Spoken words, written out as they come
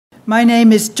My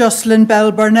name is Jocelyn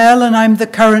Bell Burnell, and I'm the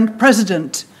current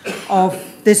president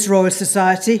of this Royal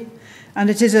Society, and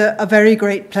it is a very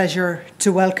great pleasure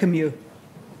to welcome you.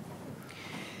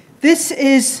 This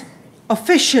is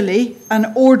officially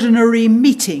an ordinary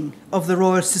meeting of the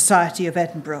Royal Society of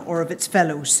Edinburgh, or of its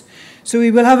fellows. So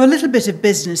we will have a little bit of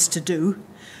business to do,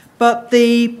 but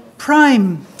the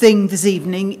prime thing this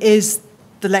evening is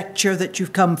the lecture that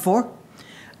you've come for,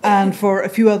 and for a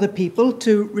few other people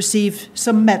to receive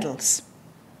some medals.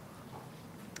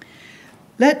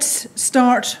 Let's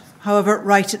start, however,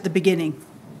 right at the beginning.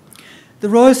 The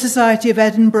Royal Society of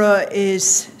Edinburgh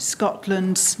is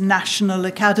Scotland's national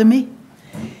academy.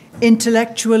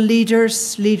 Intellectual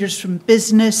leaders, leaders from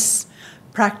business,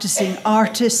 practicing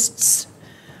artists,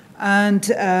 and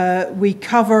we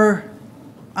cover,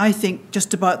 I think,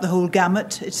 just about the whole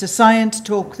gamut. It's a science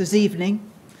talk this evening.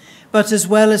 But as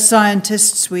well as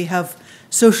scientists, we have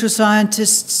social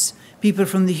scientists, people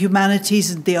from the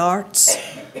humanities and the arts,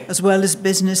 as well as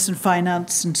business and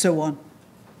finance and so on.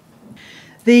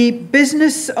 The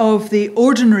business of the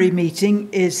ordinary meeting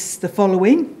is the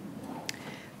following.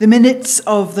 The minutes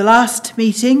of the last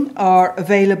meeting are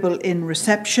available in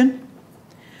reception.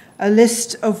 A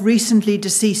list of recently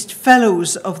deceased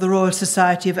fellows of the Royal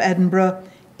Society of Edinburgh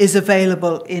is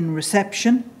available in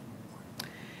reception.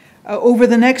 Over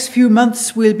the next few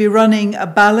months, we'll be running a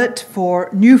ballot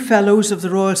for new fellows of the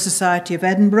Royal Society of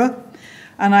Edinburgh,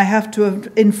 and I have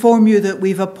to inform you that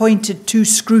we've appointed 2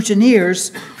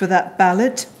 scrutineers for that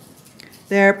ballot.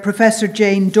 They're Professor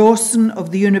Jane Dawson of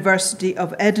the University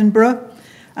of Edinburgh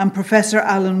and Professor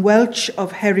Alan Welch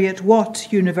of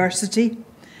Heriot-Watt University.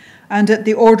 And at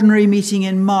the ordinary meeting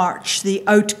in March, the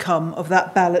outcome of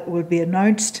that ballot will be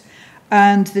announced,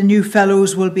 and the new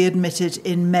fellows will be admitted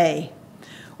in May.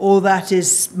 All that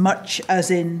is much as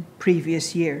in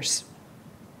previous years.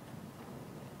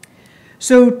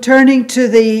 So turning to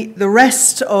the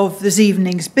rest of this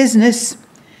evening's business,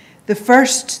 the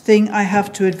first thing I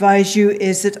have to advise you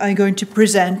is that I'm going to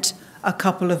present a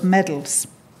couple of medals.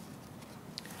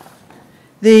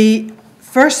 The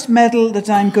first medal that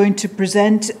I'm going to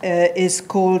present is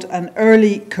called an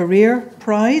Early Career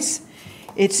Prize.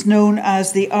 It's known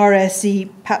as the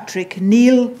RSE Patrick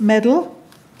Neil Medal.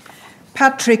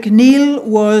 Patrick Neil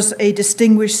was a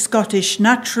distinguished Scottish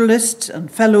naturalist and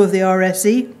fellow of the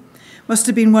RSE, must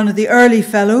have been one of the early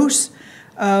fellows,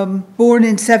 born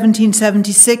in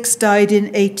 1776, died in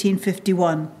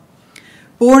 1851.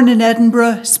 Born in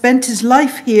Edinburgh, spent his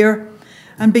life here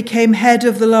and became head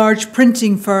of the large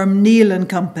printing firm Neil and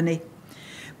Company.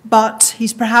 But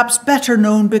he's perhaps better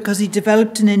known because he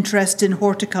developed an interest in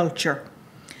horticulture,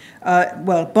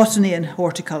 botany and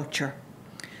horticulture.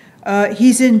 We are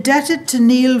indebted to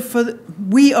Neil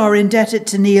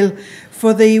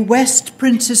for the West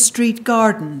Princes Street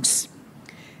Gardens.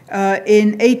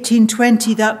 In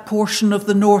 1820, that portion of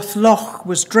the North Loch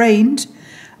was drained,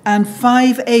 and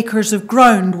 5 acres of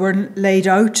ground were laid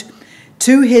out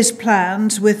to his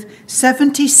plans with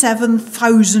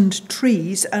 77,000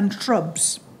 trees and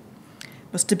shrubs.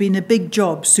 Must have been a big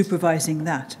job supervising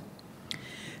that.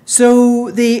 So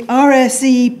the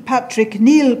RSE Patrick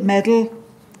Neil Medal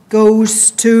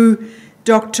goes to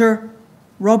Dr.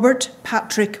 Robert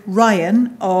Patrick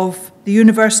Ryan of the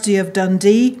University of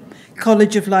Dundee,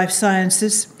 College of Life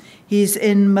Sciences. He's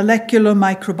in molecular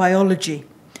microbiology,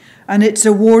 and it's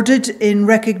awarded in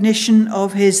recognition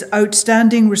of his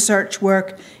outstanding research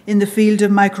work in the field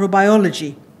of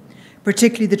microbiology,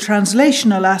 particularly the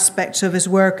translational aspects of his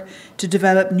work to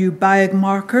develop new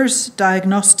biomarkers,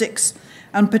 diagnostics,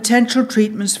 and potential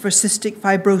treatments for cystic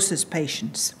fibrosis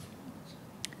patients.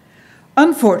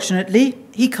 Unfortunately,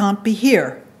 he can't be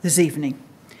here this evening,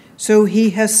 so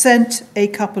he has sent a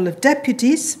couple of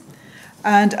deputies,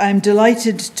 and I'm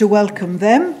delighted to welcome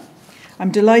them. I'm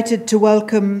delighted to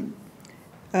welcome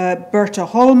Berta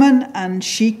Holman and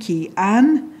Shiki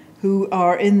Ann, who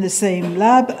are in the same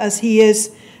lab as he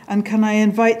is, and can I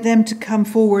invite them to come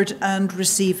forward and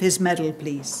receive his medal,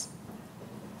 please?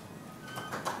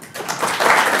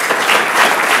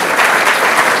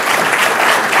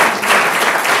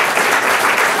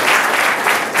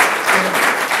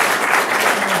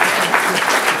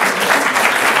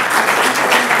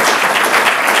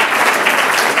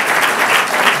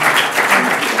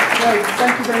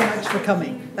 Thank you very much for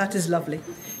coming. That is lovely.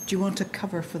 Do you want a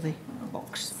cover for the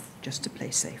box, just to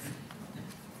play safe?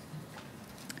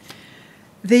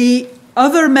 The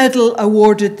other medal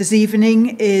awarded this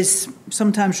evening is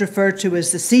sometimes referred to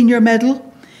as the Senior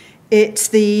Medal. It's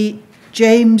the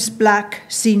James Black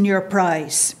Senior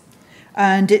Prize,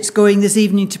 and it's going this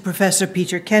evening to Professor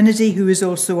Peter Kennedy, who is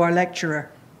also our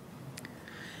lecturer.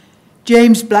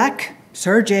 James Black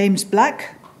Sir James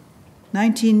Black,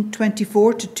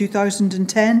 1924 to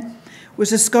 2010,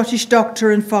 was a Scottish doctor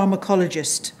and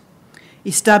pharmacologist. He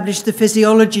established the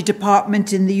physiology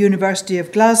department in the University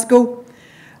of Glasgow,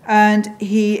 and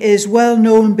he is well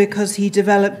known because he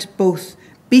developed both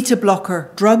beta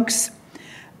blocker drugs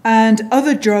and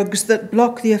other drugs that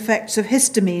block the effects of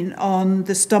histamine on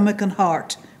the stomach and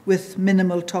heart with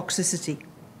minimal toxicity.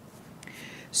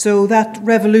 So that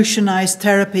revolutionized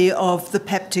therapy of the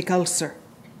peptic ulcer.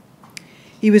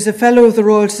 He was a Fellow of the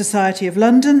Royal Society of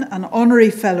London, an honorary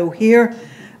Fellow here,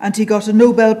 and he got a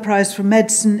Nobel Prize for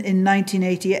Medicine in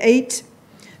 1988,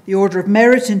 the Order of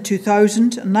Merit in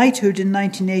 2000, a knighthood in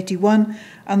 1981,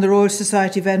 and the Royal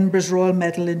Society of Edinburgh's Royal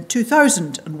Medal in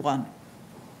 2001.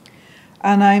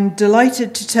 And I'm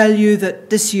delighted to tell you that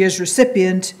this year's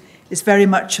recipient is very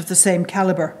much of the same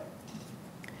calibre.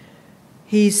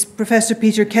 Professor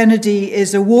Peter Kennedy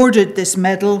is awarded this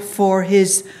medal for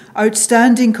his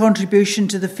outstanding contribution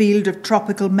to the field of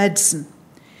tropical medicine,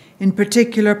 in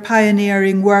particular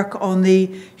pioneering work on the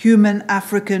human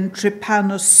African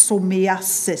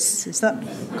trypanosomiasis. Is that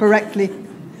correctly?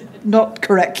 Not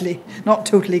correctly, not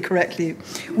totally correctly.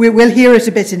 We'll hear it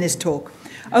a bit in his talk.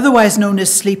 Otherwise known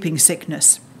as sleeping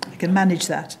sickness. I can manage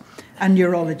that. And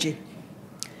neurology.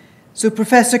 So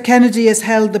Professor Kennedy has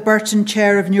held the Burton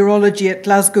Chair of Neurology at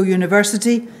Glasgow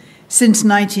University since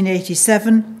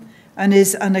 1987 and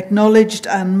is an acknowledged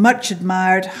and much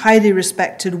admired, highly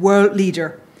respected world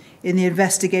leader in the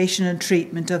investigation and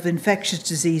treatment of infectious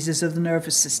diseases of the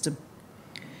nervous system.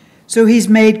 So he's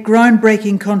made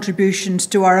groundbreaking contributions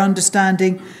to our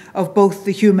understanding of both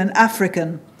the human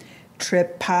African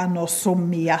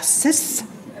trypanosomiasis,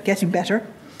 getting better,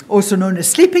 also known as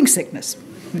sleeping sickness,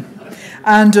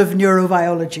 and of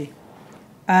neurobiology.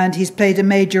 And he's played a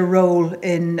major role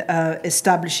in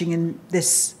establishing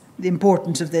the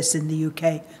importance of this in the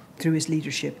UK through his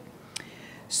leadership.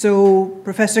 So,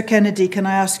 Professor Kennedy, can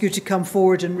I ask you to come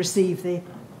forward and receive the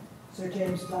Sir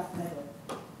James Black Medal?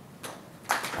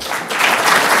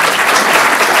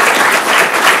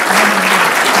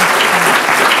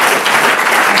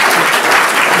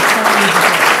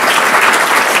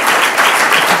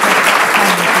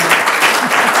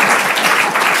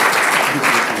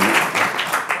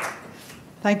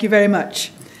 Thank you very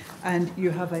much. And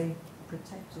you have a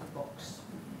protective box.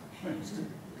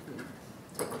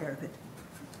 Take care of it.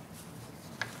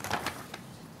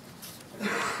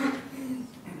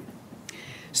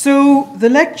 So the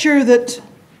lecture that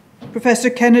Professor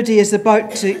Kennedy is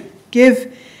about to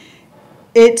give,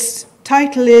 its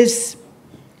title is,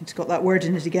 it's got that word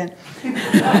in it again,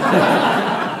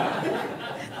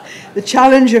 The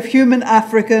Challenge of Human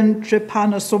African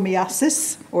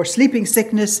Trypanosomiasis, or Sleeping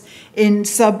Sickness in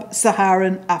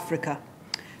Sub-Saharan Africa.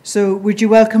 So would you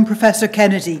welcome Professor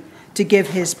Kennedy to give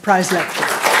his prize lecture?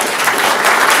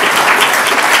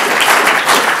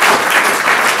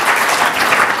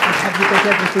 Have you got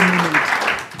everything you need?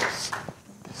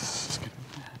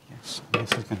 Yes.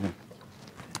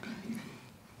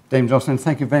 Dame Jocelyn,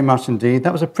 thank you very much indeed.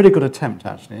 That was a pretty good attempt,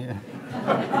 actually.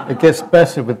 It gets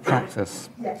better with practice.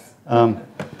 Yes.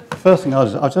 First thing,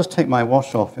 I'll just take my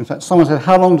wash off. In fact, someone said,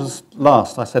 how long does it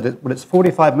last? I said, well, it's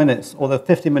 45 minutes, or the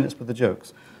 50 minutes with the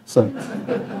jokes. So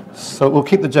we'll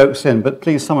keep the jokes in, but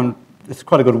please, someone, it's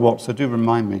quite a good watch, so do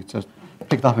remind me to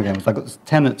pick it up again, because I've got this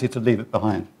tendency to leave it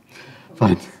behind.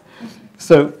 Fine.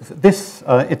 So this,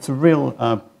 it's a real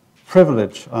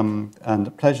privilege and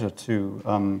a pleasure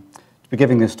to be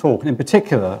giving this talk, and in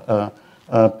particular,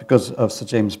 because of Sir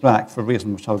James Black, for a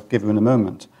reason which I'll give you in a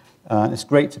moment. It's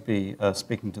great to be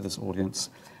speaking to this audience.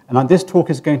 And this talk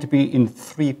is going to be in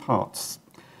 3 parts.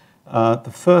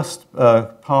 The first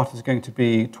part is going to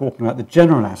be talking about the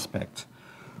general aspect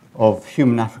of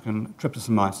human African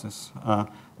trypanosomiasis,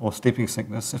 or sleeping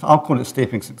sickness. I'll call it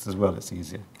sleeping sickness as well, it's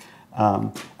easier.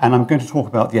 And I'm going to talk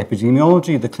about the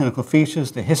epidemiology, the clinical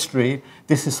features, the history.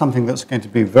 This is something that's going to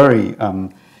be very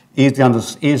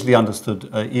easily understood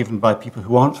even by people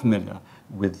who aren't familiar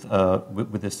with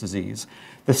this disease.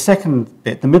 The second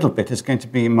bit, the middle bit, is going to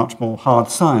be much more hard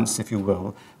science, if you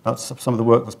will, about some of the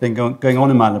work that's been going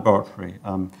on in my laboratory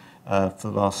for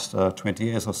the last 20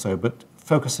 years or so, but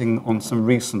focusing on some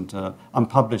recent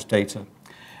unpublished data.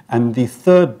 And the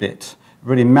third bit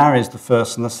really marries the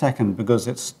first and the second, because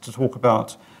it's to talk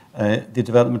about the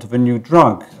development of a new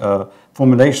drug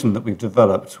formulation that we've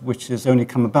developed, which has only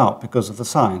come about because of the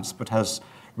science, but has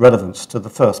relevance to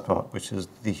the first part, which is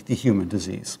the human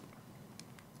disease.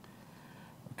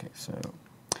 Okay,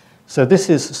 so this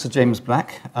is Sir James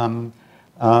Black.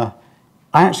 I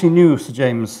actually knew Sir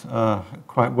James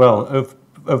quite well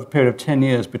over a period of 10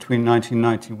 years between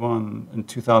 1991 and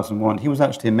 2001. He was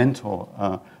actually a mentor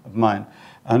of mine.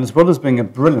 And as well as being a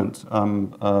brilliant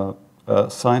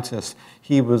scientist,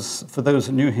 he was, for those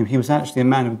that knew him, he was actually a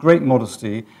man of great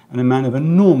modesty and a man of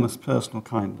enormous personal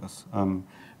kindness.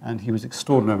 And he was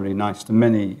extraordinarily nice to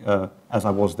many, as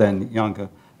I was then, younger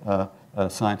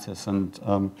scientists.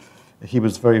 And he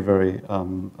was very, very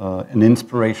an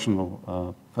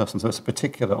inspirational person. So it's a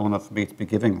particular honor for me to be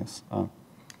giving this.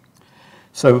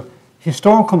 So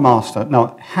historical master,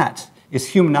 now HAT is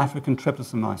human African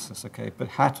trypanosomiasis, okay, but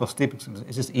HAT or sleeping sickness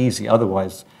is just easy,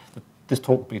 otherwise this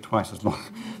talk would be twice as long.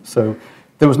 So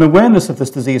there was an awareness of this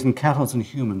disease in cattle and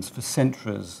humans for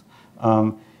centuries.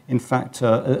 In fact,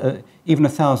 even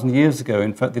 1,000 years ago,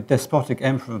 in fact, the despotic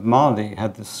emperor of Mali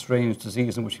had this strange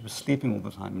disease in which he was sleeping all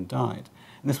the time and died.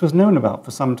 And this was known about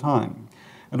for some time.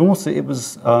 And also it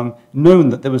was known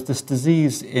that there was this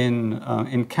disease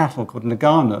in cattle called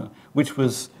Nagana, which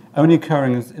was only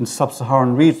occurring in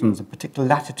sub-Saharan regions in particular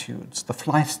latitudes, the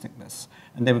fly sickness,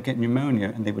 and they would get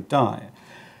pneumonia and they would die.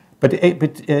 But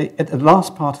the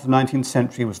last part of the 19th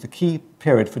century was the key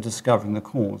period for discovering the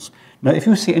cause. Now, if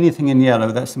you see anything in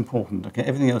yellow, that's important, okay?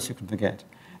 Everything else you can forget.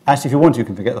 Actually, if you want, you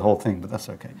can forget the whole thing, but that's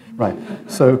okay. Right.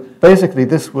 So basically,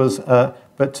 this was,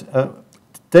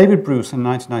 David Bruce in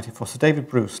 1994. So David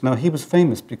Bruce, now he was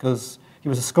famous because he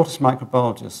was a Scottish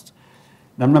microbiologist.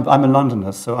 Now remember, I'm a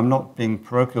Londoner, so I'm not being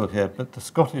parochial here, but the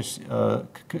Scottish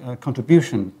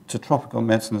contribution to tropical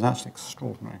medicine is actually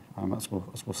extraordinary, as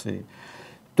we'll see.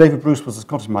 David Bruce was a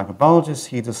Scottish microbiologist.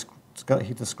 He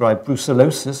described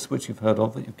brucellosis, which you've heard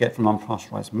of, that you get from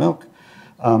unpasteurized milk.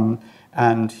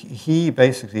 And he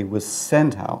basically was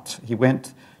sent out. He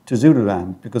went to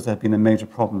Zululand because there had been a major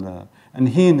problem there. And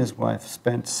he and his wife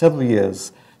spent several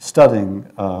years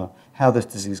studying how this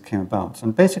disease came about.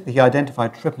 And basically, he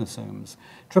identified trypanosomes.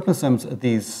 Trypanosomes are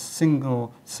these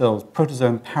single cells,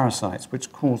 protozoan parasites,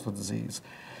 which cause the disease.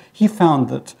 He found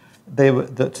that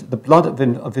the blood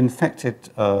of infected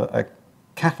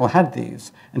cattle had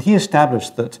these, and he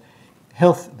established that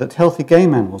healthy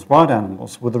game animals, wild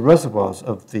animals, were the reservoirs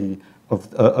of these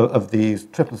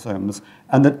trypanosomes,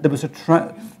 and that there was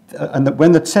and that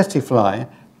when the tsetse fly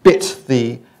bit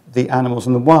the animals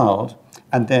in the wild,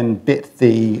 and then bit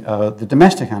the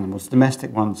domestic animals,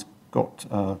 domestic ones got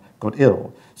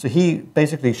ill. So he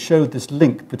basically showed this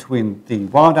link between the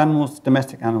wild animals,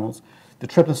 domestic animals, the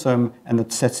trypanosome, and the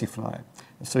tsetse fly.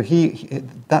 So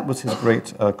that was his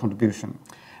great contribution.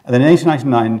 And then in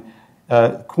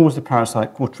 1899, caused a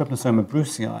parasite called Trypanosoma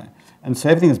brucei. And so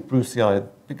everything is brucei,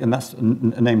 and that's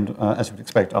named, as you would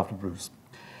expect, after Bruce.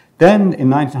 Then in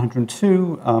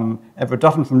 1902, Everett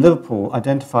Dutton from Liverpool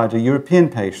identified a European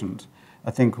patient,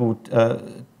 I think called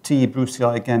T.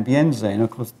 brucei gambiense. And of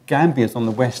course, Gambia is on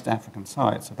the West African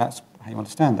side, so that's how you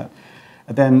understand that.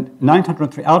 And then,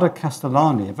 1903, Aldo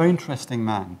Castellani, a very interesting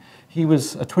man. He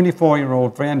was a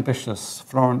 24-year-old, very ambitious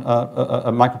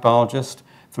a microbiologist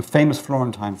from a famous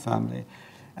Florentine family.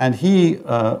 And he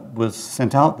was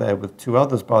sent out there with two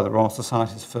others by the Royal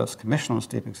Society's first commission on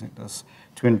sleeping sickness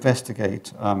to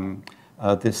investigate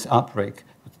this outbreak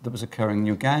that was occurring in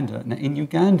Uganda. Now, in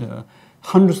Uganda,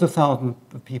 hundreds of thousands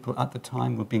of people at the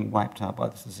time were being wiped out by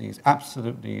this disease.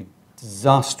 Absolutely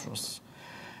disastrous.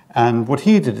 And what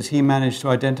he did is he managed to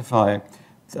identify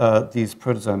these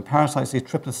protozoan parasites, these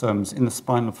trypanosomes, in the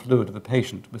spinal fluid of a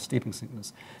patient with sleeping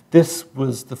sickness. This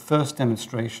was the first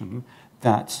demonstration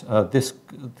that this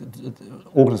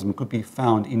organism could be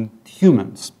found in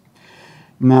humans.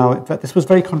 Now, in fact, this was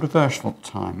very controversial at the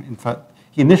time. In fact,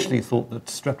 he initially thought that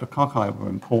streptococci were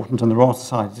important, and the Royal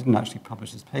Society didn't actually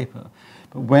publish his paper.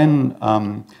 But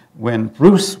when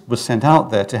Bruce was sent out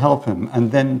there to help him,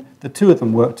 and then the two of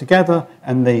them worked together,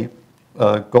 and they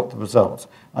got the result.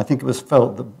 I think it was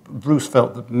felt that Bruce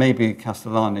felt that maybe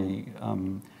Castellani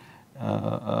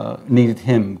needed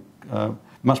him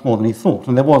much more than he thought,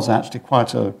 and there was actually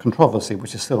quite a controversy,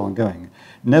 which is still ongoing.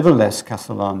 Nevertheless,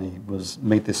 Castellani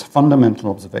made this fundamental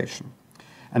observation,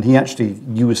 and he actually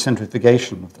used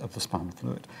centrifugation of the spinal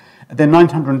fluid. And then,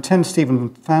 1910, Stephen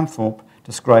Fanthorpe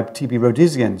described TB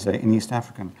rhodesiense in East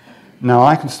African. Now,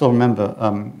 I can still remember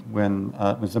when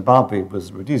Zimbabwe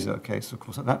was Rhodesia case. Of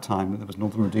course, at that time, there was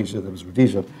Northern Rhodesia, there was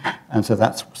Rhodesia, and so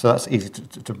that's easy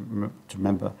to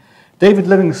remember. David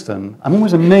Livingstone, I'm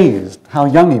always amazed how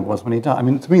young he was when he died. I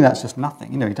mean, to me, that's just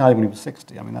nothing. You know, he died when he was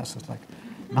 60. I mean, that's just like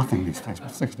nothing these days, but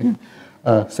 60,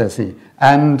 says he.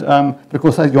 And, of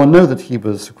course, you'll know that he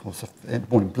was, of course,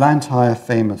 born in Blantyre,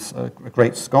 famous, a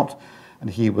great Scot, and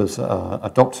he was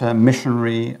a doctor,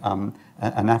 missionary,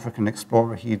 an African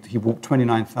explorer. He walked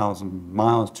 29,000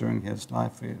 miles during his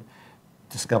life. He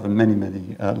discovered many,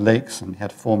 many lakes, and he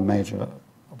had 4 major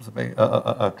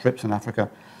trips in Africa,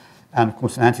 and of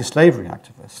course an anti-slavery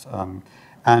activist.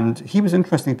 And he was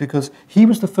interesting because he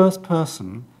was the first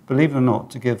person, believe it or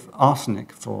not, to give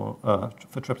arsenic for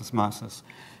trypanosomiasis.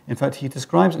 In fact, he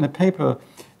describes in a paper,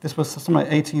 this was something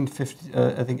like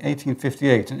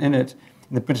 1858, and in it,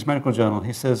 in the British Medical Journal,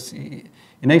 he says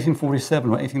in 1847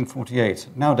 or 1848,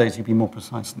 nowadays he'd be more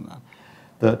precise than that,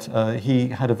 that he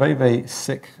had a very, very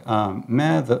sick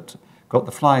mare that got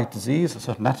the fly disease at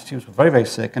certain latitudes, were very, very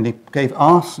sick, and he gave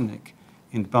arsenic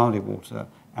in barley water,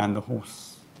 and the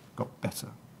horse got better.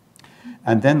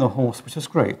 And then the horse, which was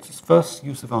great, its first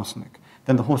use of arsenic,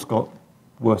 then the horse got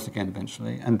worse again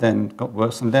eventually, and then got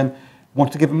worse, and then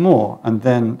wanted to give him more, and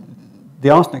then the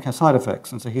arsenic has side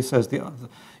effects, and so he says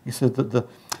that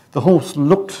the horse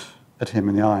looked at him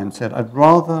in the eye and said, "I'd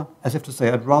rather," as if to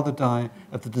say, "I'd rather die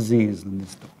of the disease than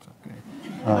this doctor." Okay?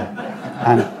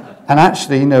 And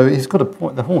actually, you know, he's got a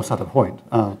point. The horse had a point.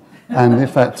 And in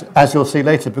fact, as you'll see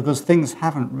later, because things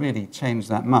haven't really changed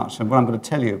that much, and what I'm going to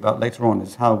tell you about later on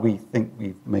is how we think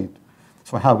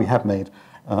how we have made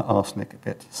arsenic a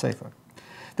bit safer.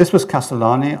 This was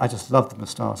Castellani. I just love the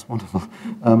moustache, wonderful.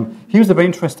 He was a very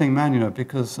interesting man, you know,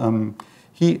 because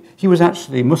he was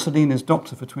actually Mussolini's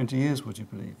doctor for 20 years, would you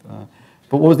believe?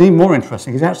 But what was even more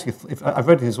interesting, he's actually, I've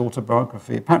read his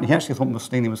autobiography, apparently he actually thought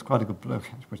Mussolini was quite a good bloke,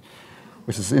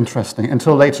 which is interesting,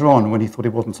 until later on when he thought he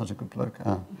wasn't such a good bloke.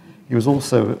 He was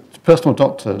also a personal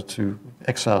doctor to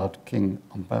exiled King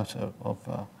Umberto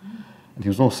and he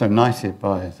was also knighted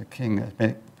by the king,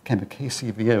 became a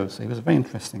KCVO, so he was a very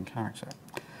interesting character.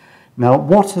 Now,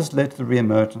 what has led to the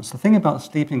re-emergence? The thing about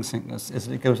sleeping sickness is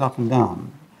that it goes up and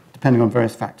down, depending on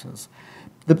various factors.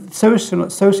 The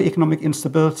socioeconomic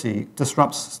instability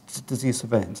disrupts disease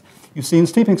surveillance. You see, in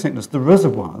sleeping sickness, the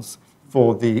reservoirs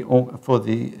for the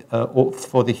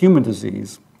human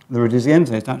disease, the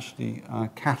rhodesiense, is actually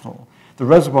cattle. The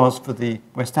reservoirs for the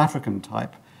West African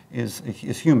type is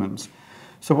humans.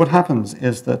 So what happens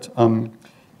is that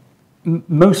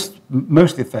most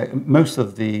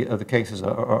of the cases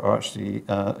are actually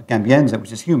Gambiense,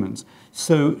 which is humans.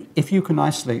 So if you can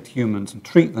isolate humans and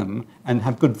treat them and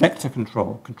have good vector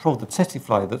control the tsetse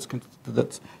fly that's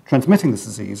transmitting this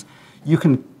disease, you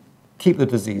can keep the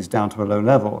disease down to a low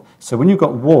level. So when you've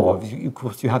got war, of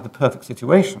course, you have the perfect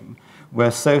situation where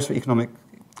socioeconomic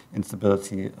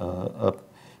instability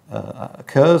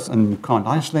occurs, and you can't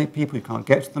isolate people, you can't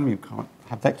get to them, you can't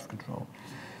have vector control.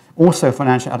 Also,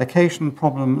 financial allocation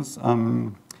problems,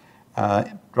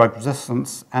 drug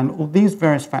resistance, and all these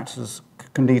various factors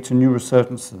can lead to new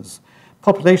resurgences.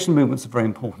 Population movements are very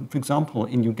important. For example,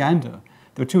 in Uganda,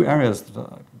 there are two areas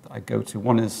that I go to.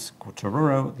 One is called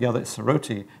Tororo, the other is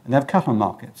Soroti, and they have cattle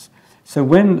markets. So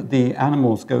when the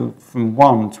animals go from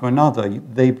one to another,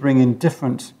 they bring in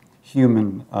different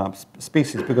human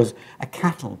species, because a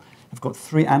cattle have got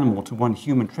 3 animal to 1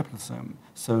 human trypanosome.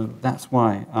 So that's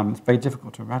why it's very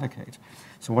difficult to eradicate.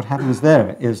 So what happens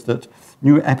there is that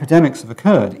new epidemics have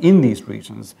occurred in these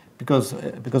regions because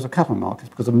of cattle markets,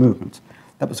 because of movement.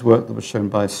 That was work that was shown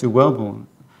by Sue Wellborn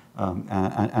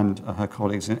and her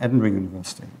colleagues in Edinburgh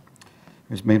University,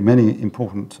 who's made many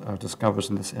important discoveries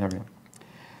in this area.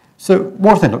 So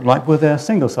what do they look like? Well, they're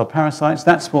single-cell parasites.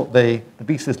 That's what the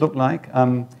beasties look like.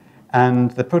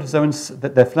 And the protozoans,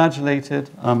 they're flagellated,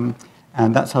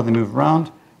 and that's how they move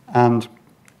around. And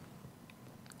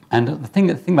the thing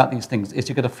about these things is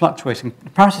you get a fluctuation.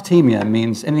 Parasitemia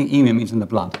means, anything emia means in the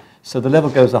blood. So the level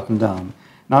goes up and down.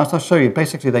 Now, as I'll show you,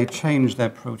 basically they change their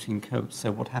protein coats.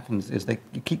 So what happens is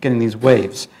you keep getting these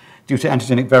waves due to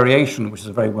antigenic variation, which is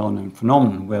a very well-known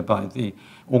phenomenon, whereby the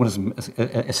organism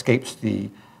escapes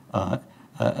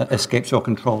your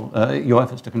control, your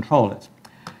efforts to control it.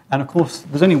 And of course,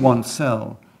 there's only one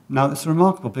cell. Now, it's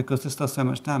remarkable because this does so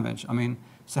much damage. I mean,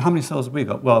 so how many cells have we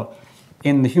got? Well,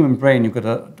 in the human brain, you've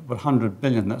got 100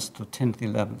 billion, that's to 10 to the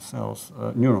 11th cells,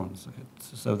 neurons.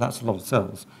 So that's a lot of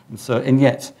cells. And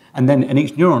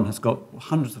each neuron has got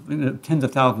hundreds of, tens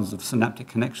of thousands of synaptic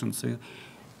connections. So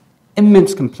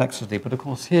immense complexity. But of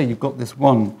course, here you've got this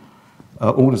one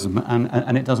organism,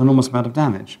 and it does an enormous amount of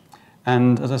damage.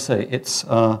 And as I say, it's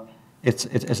a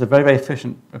very, very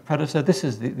efficient predator. This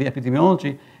is the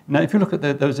epidemiology. Now, if you look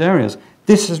at those areas,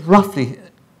 this is roughly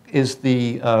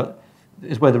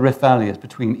is where the Rift Valley is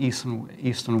between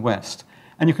east and west.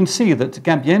 And you can see that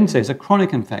Gambiense is a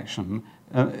chronic infection.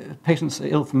 Patients are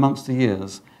ill for months to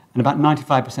years, and about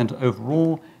 95%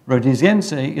 overall.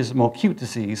 Rhodesiense is a more acute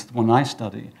disease, the one I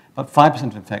study, about 5%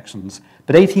 of infections,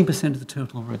 but 18% of the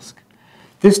total risk.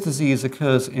 This disease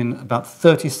occurs in about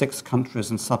 36 countries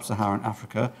in sub-Saharan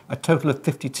Africa, a total of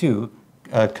 52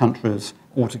 countries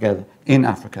altogether in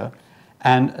Africa.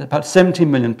 And about 17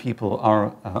 million people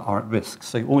are at risk,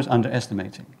 so you're always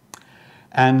underestimating.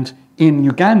 And in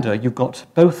Uganda, you've got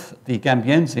both the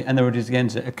Gambiense and the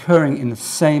Rhodesiense occurring in the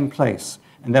same place,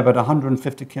 and they're about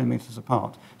 150 kilometers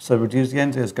apart. So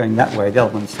Rhodesiense is going that way, the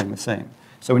other one's saying the same.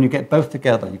 So when you get both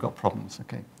together, you've got problems,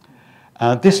 okay?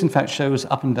 This, in fact, shows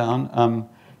up and down.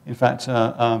 In fact,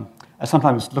 I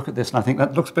sometimes look at this and I think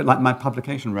that looks a bit like my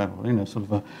publication rebel, you know, sort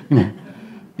of a,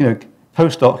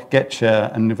 postdoc, get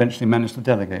chair, and eventually manage to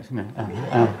delegate.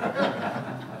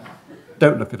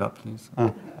 Don't look it up, please.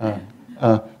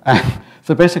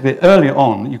 So basically, early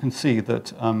on, you can see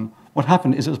that what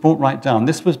happened is it was brought right down.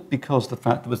 This was because the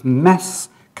fact there was mass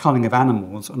culling of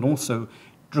animals and also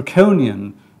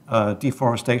draconian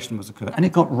deforestation was occurring, and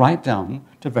it got right down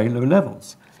to very low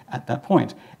levels at that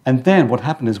point. And then what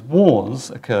happened is wars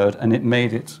occurred, and it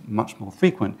made it much more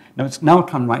frequent. Now, it's now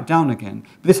come right down again,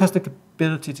 but this has the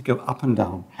ability to go up and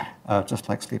down, just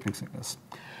like sleeping sickness.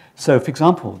 So, for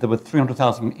example, there were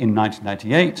 300,000 in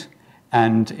 1998,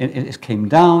 and it came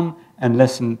down, and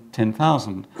less than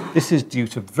 10,000. This is due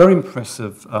to very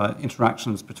impressive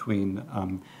interactions between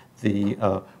the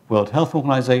World Health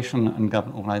Organization and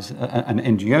government and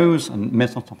NGOs and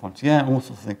Médecins Sans Frontières, all sorts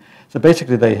of things. So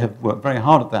basically, they have worked very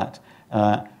hard at that,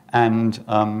 and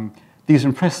these are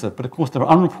impressive. But of course, there are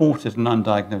unreported and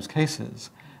undiagnosed cases,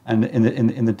 and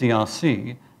in the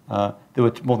DRC, there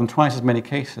were more than twice as many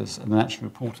cases than actually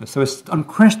reported. So it's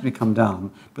unquestionably come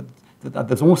down, but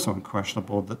there's also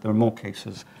unquestionable that there are more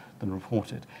cases than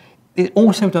reported. It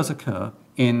also does occur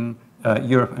in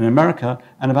Europe and America,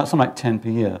 and about something like 10 per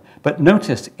year. But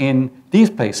notice in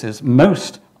these places,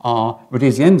 most are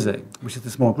Rhodesiense, which is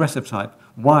this more aggressive type.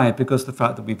 Why? Because the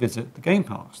fact that we visit the game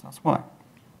parks, that's why.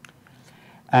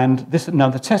 And this, now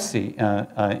the tsetse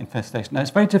infestation, now it's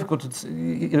very difficult to,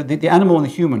 the animal and the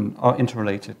human are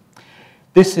interrelated.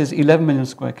 This is 11 million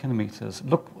square kilometers.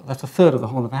 Look, that's a third of the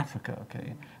whole of Africa,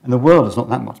 okay? And the world is not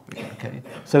that much bigger, okay?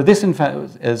 So this, in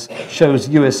fact, shows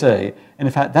USA, and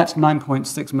in fact, that's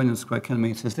 9.6 million square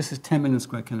kilometers. This is 10 million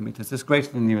square kilometers. This is greater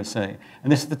than USA.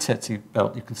 And this is the tsetse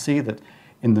belt. You can see that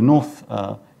in the north,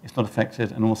 it's not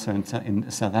affected, and also in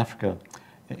South Africa,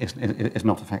 it's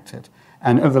not affected.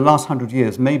 And over the last 100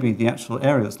 years, maybe the actual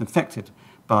area that's infected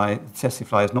by the tsetse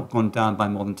fly has not gone down by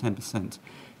more than 10%.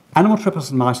 Animal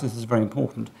trypanosomiasis is very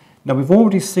important. Now, we've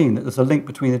already seen that there's a link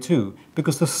between the two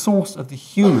because the source of the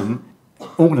human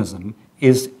organism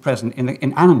is present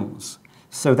in animals.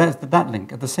 So there's that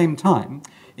link. At the same time,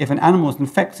 if an animal is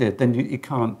infected, then it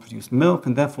can't produce milk,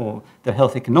 and therefore there are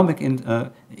health economic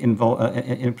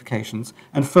implications.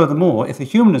 And furthermore, if the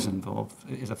human is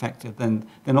affected, then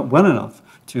they're not well enough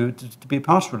to be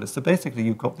pastoralists. So basically,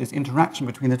 you've got this interaction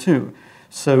between the two.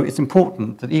 So it's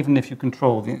important that even if you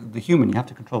control the human, you have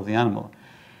to control the animal.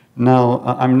 Now,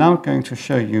 I'm now going to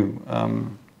show you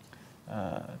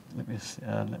let me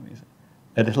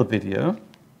a little video.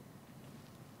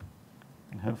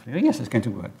 And hopefully, oh, yes, it's going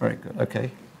to work. Very good. Okay,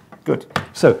 good.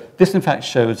 So this, in fact,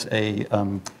 shows a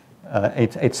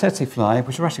tsetse fly,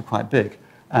 which are actually quite big,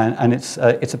 and it's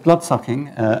a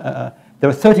blood-sucking. There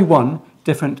are 31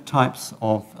 different types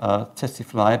of tsetse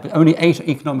fly, but only 8 are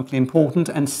economically important,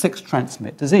 and 6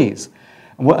 transmit disease.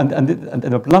 And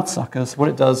the bloodsuckers, what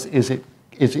it does is it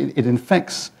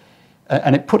infects,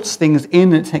 and it puts things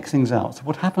in and it takes things out. So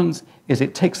what happens is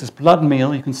it takes this blood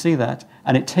meal, you can see that,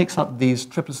 and it takes up these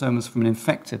trypanosomes from an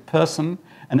infected person,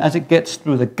 and as it gets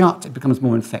through the gut, it becomes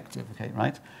more infective, okay,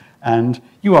 right? And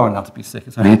you are allowed to be sick,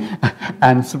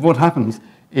 and so what happens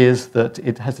is that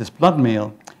it has this blood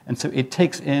meal, and so it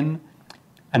takes in,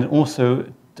 and it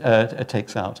also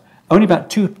takes out. Only about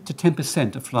 2 to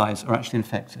 10% of flies are actually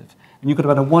infected. And you've got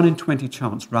about a 1 in 20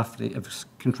 chance, roughly, of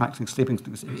contracting sleeping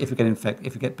sickness. If you get infected,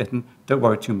 if you get bitten, don't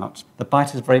worry too much. The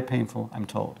bite is very painful, I'm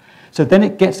told. So then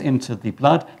it gets into the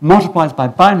blood, multiplies by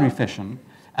binary fission,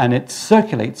 and it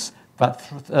circulates about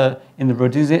in the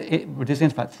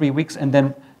Rhodesians about 3 weeks, and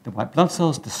then the white blood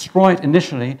cells destroy it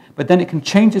initially, but then it can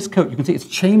change its coat. You can see it's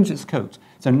changed its coat.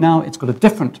 So now it's got a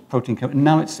different protein coat, and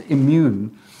now it's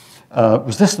immune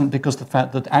resistant because the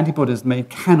fact that antibodies made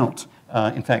cannot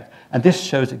infect. And this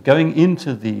shows it going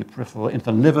into the peripheral, into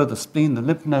the liver, the spleen, the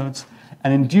lymph nodes,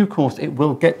 and in due course it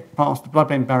will get past the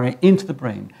blood-brain barrier into the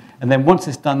brain. And then once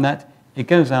it's done that, it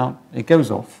goes out, it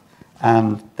goes off,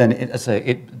 and then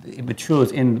it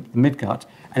matures in the midgut,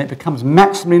 and it becomes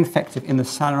maximally infective in the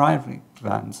salivary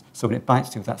glands. So when it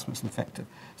bites you, that's when it's infective.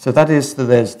 So that is,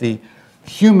 there's the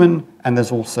human, and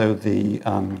there's also the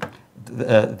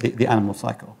animal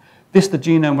cycle. This, the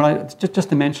genome, just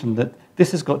to mention that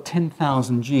this has got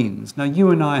 10,000 genes. Now, you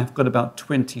and I have got about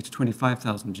 20 to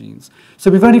 25,000 genes. So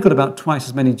we've only got about twice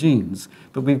as many genes,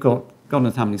 but we've got God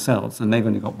knows how many cells, and they've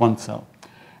only got one cell.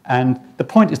 And the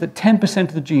point is that 10%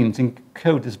 of the genes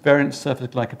encode this variant surface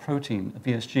glycoprotein,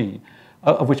 VSG,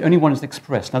 of which only one is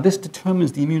expressed. Now, this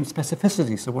determines the immune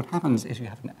specificity. So what happens is you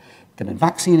get a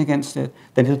vaccine against it,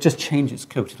 then it'll just change its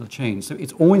coat. It'll change. So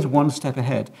it's always one step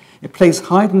ahead. It plays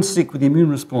hide and seek with the immune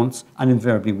response and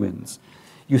invariably wins.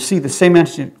 You see the same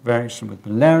antigenic variation with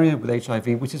malaria, with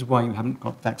HIV, which is why you haven't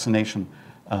got vaccination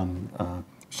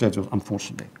schedules,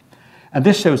 unfortunately. And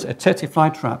this shows a tsetse fly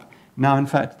trap. Now, in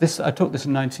fact, I took this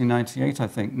in 1998, I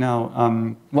think.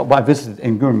 Now, I visited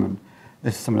in Gurman.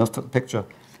 Someone else took the picture.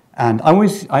 And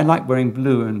I like wearing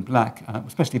blue and black,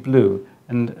 especially blue.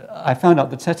 And I found out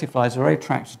that tsetse flies are very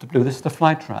attracted to blue. This is the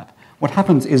fly trap. What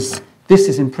happens is this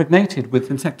is impregnated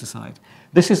with insecticide.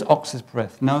 This is ox's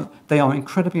breath. Now, they are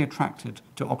incredibly attracted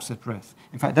to ox's breath.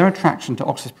 In fact, their attraction to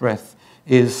ox's breath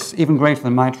is even greater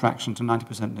than my attraction to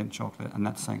 90% mint chocolate, and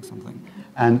that's saying something.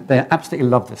 And they absolutely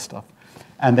love this stuff.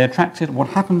 And they're attracted. What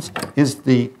happens is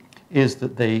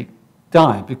that they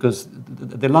die because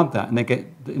they love that, and they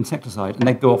get the insecticide, and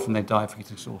they go off and they die of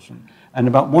heat exhaustion. And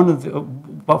about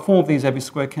 4 of these every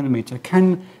square kilometre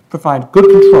can provide good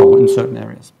control in certain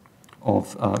areas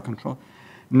of control.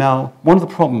 Now, one of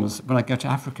the problems when I go to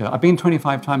Africa, I've been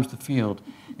 25 times to the field,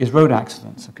 is road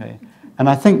accidents, okay? And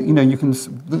I think, you can,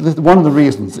 one of the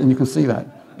reasons, and you can see that,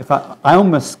 in fact, I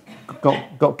almost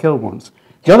got killed once.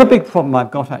 The other big problem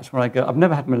I've got actually where I go, I've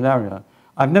never had malaria.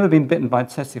 I've never been bitten by a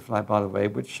tsetse fly, by the way,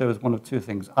 which shows one of two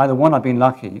things. Either one, I've been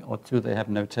lucky, or two, they have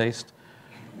no taste.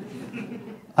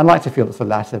 I'd like to feel it's the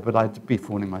latter, but I'd be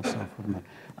fooling myself, wouldn't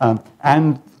I?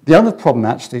 And the other problem,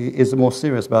 actually, is the more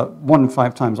serious. About 1 in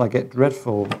 5 times I get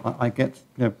dreadful, I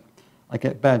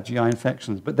get bad GI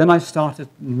infections. But then I started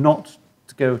not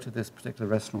to go to this particular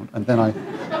restaurant, and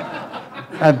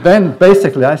then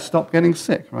basically I stopped getting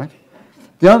sick, right?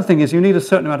 The other thing is you need a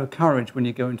certain amount of courage when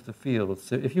you go into the field.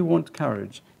 So if you want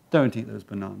courage, don't eat those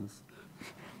bananas.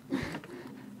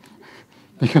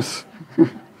 because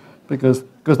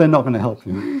they're not going to help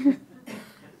you.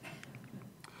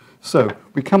 So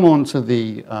we come on to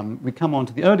the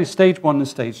early stage 1 and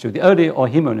stage 2. The early or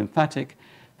hemolymphatic.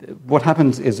 What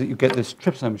happens is that you get this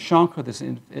trypanosome chancre,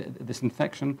 this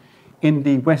infection in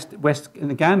the in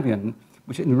the Gambian,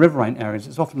 which in the riverine areas,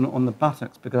 it's often on the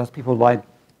buttocks because as people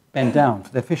bend down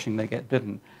for their fishing, they get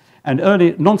bitten. And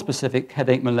early non-specific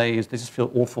headache, malaise, they just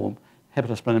feel awful,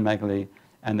 hepatosplenomegaly,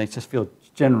 and they just feel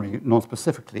generally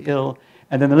non-specifically ill.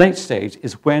 And then the late stage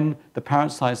is when the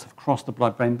parasites have crossed the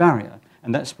blood-brain barrier.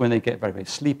 And that's when they get very, very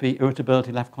sleepy,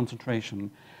 irritability, lack of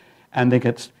concentration, and they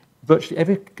get virtually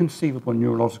every conceivable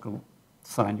neurological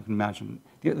sign you can imagine.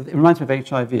 It reminds me of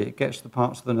HIV. It gets to the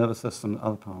parts of the nervous system that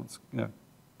other parts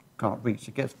can't reach.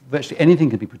 It gets virtually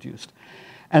anything can be produced.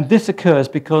 And this occurs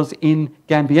because in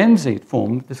Gambiense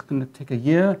form, this can take a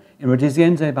year. In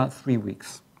Rhodesiense, about 3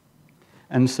 weeks.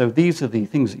 And so these are the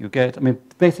things that you get. I mean,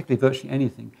 basically virtually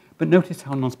anything. But notice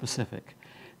how nonspecific.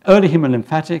 Early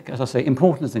hemolymphatic, as I say,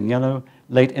 important as in yellow,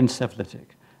 late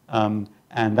encephalitic.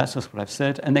 And that's just what I've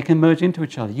said. And they can merge into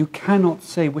each other. You cannot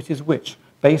say which is which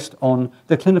based on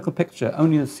the clinical picture.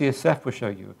 Only the CSF will show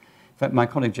you. In fact, my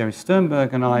colleague Jerry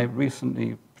Sternberg and I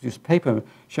recently produced a paper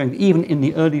showing that even in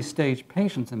the early stage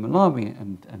patients in Malawi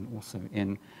and also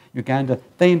in Uganda,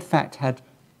 they in fact had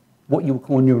what you would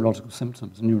call neurological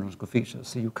symptoms, neurological features.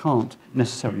 So you can't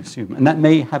necessarily assume. And that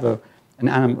may have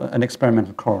an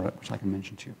experimental correlate, which I can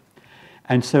mention to you.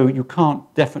 And so you can't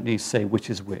definitely say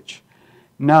which is which.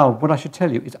 Now, what I should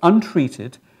tell you is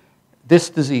untreated, this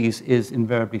disease is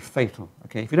invariably fatal.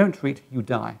 Okay? If you don't treat, you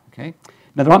die. Okay?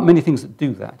 Now, there aren't many things that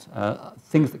do that.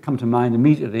 Things that come to mind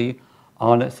immediately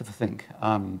are, let's have a think.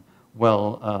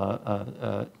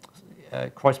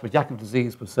 Creutzfeldt-Jakob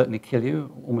disease will certainly kill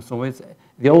you, almost always.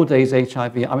 The old days,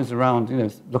 HIV, I was around,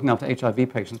 looking after HIV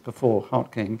patients before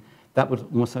heart came. That would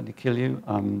almost certainly kill you.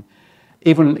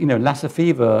 Even, Lassa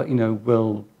fever,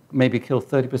 will maybe kill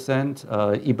 30%.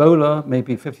 Ebola,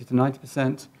 maybe 50 to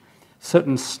 90%.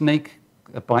 Certain snake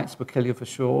bites will kill you for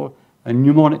sure. A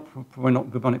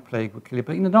bubonic plague will kill you.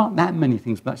 But, there aren't that many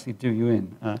things that actually do you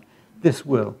in. This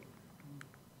will.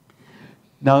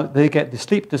 Now, they get the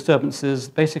sleep disturbances.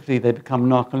 Basically, they become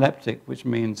narcoleptic, which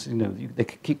means, they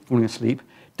keep falling asleep.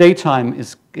 Daytime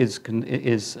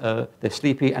they're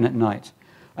sleepy, and at night.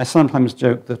 I sometimes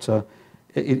joke that,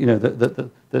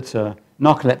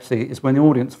 narcolepsy is when the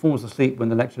audience falls asleep when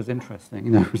the lecture is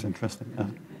interesting. It's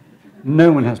interesting.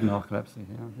 No one has narcolepsy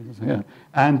here. Yeah.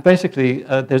 And basically,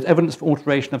 there's evidence for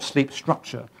alteration of sleep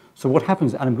structure. So what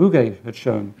happens, Alain Bouguet had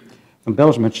shown, from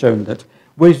Belgium, had shown that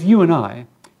whereas you and I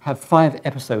have 5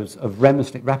 episodes of REM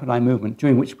sleep, rapid eye movement,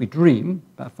 during which we dream,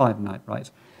 about 5 a night, right?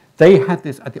 they have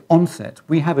this at the onset.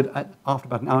 We have it after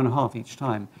about an hour and a half each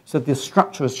time. So the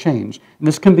structure has changed. And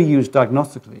this can be used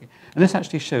diagnostically. And this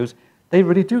actually shows they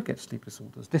really do get sleep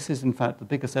disorders. This is, in fact, the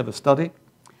biggest ever study.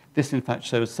 This, in fact,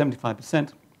 shows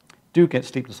 75% do get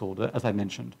sleep disorder, as I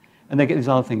mentioned. And they get these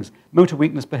other things: motor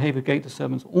weakness, behavior, gait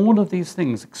disturbance, all of these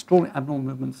things, extraordinary abnormal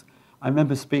movements. I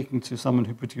remember speaking to someone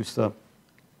who produced a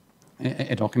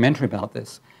documentary about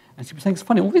this. And she was saying, it's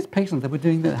funny, all these patients that were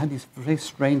doing that had these very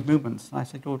strange movements. And I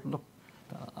said, oh, look,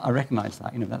 I recognize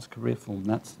that. That's careerful,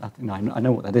 and I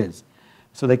know what that is.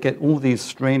 So they get all these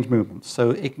strange movements.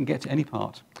 So it can get to any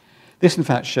part. This, in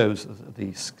fact, shows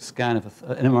the scan of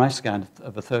an MRI scan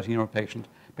of a 13-year-old patient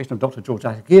of Dr. George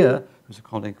Ataguir, who's a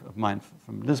colleague of mine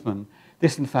from Lisbon.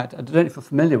 This, in fact, I don't know if you're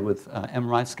familiar with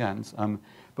MRI scans,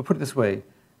 but put it this way,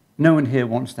 no one here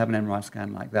wants to have an MRI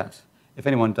scan like that. If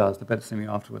anyone does, they better see me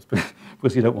afterwards,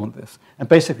 because you don't want this. And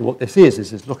basically what this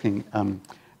is looking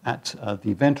at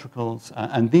the ventricles,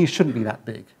 and these shouldn't be that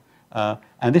big.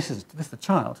 And this is the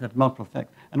child who had multiple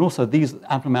effect. And also these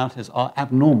abnormalities are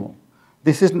abnormal.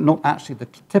 This isn't not actually the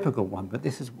typical one, but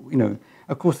this is,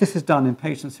 of course, this is done in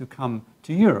patients who come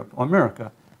to Europe or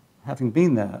America, having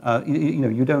been there.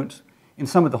 You don't, in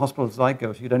some of the hospitals I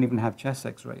go to, you don't even have chest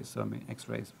x-rays, so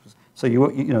x-rays. So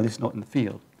this is not in the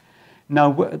field.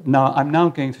 Now I'm now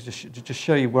going to just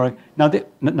show you where now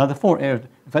the four areas.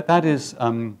 In fact, that is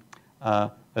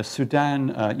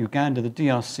Sudan, Uganda, the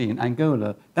DRC, and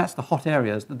Angola. That's the hot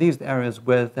areas. These are the areas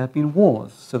where there have been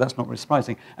wars. So that's not really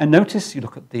surprising. And notice, you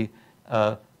look at the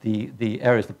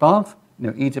areas above.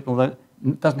 Egypt, although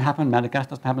it doesn't happen. Madagascar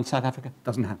doesn't happen. South Africa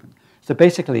doesn't happen. So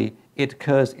basically, it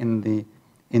occurs in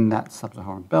that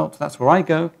sub-Saharan belt. That's where I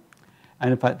go.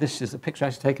 And in fact, this is a picture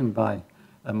actually taken by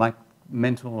my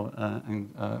mentor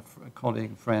and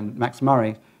colleague, friend, Max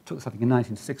Murray. Took something in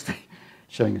 1960,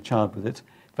 showing a child with it.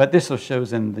 But this also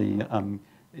shows in the,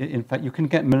 in fact, you can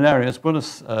get malaria as well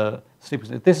as sleep.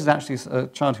 This is actually a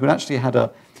child who actually had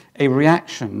a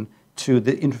reaction to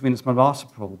the intravenous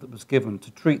melarsoprol that was given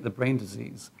to treat the brain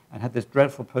disease, and had this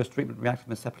dreadful post-treatment reactive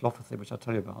encephalopathy, which I'll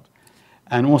tell you about,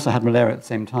 and also had malaria at the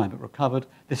same time, but recovered.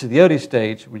 This is the early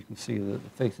stage, where you can see the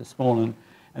face is swollen,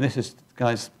 and this is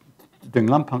guys doing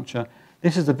lung puncture.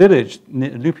 This is the village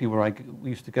near Lupi where we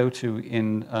used to go to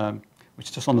which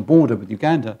is just on the border with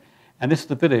Uganda, and this is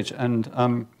the village,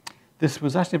 and this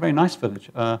was actually a very nice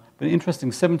village, but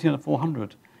interesting, 17 out of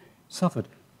 400 suffered.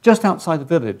 Just outside the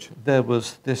village, there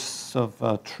was this sort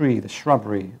of tree, the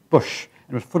shrubbery, bush,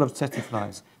 and it was full of tsetse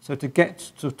flies. So to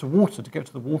get to the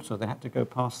water, they had to go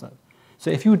past that. So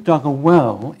if you dug a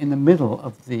well in the middle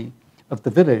of the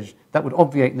village, that would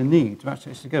obviate the need to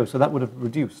actually go. So that would have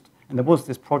reduced. And there was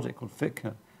this project called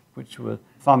FITCA, which were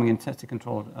farming in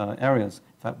tsetse-controlled areas,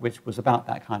 in fact, which was about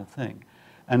that kind of thing.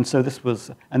 And so this was,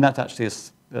 and that actually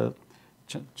is,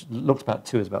 looked about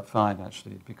 2 is about 5,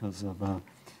 actually, because of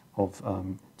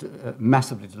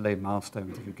massively delayed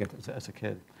milestones that you get as a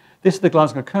kid. This is the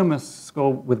Glasgow Coma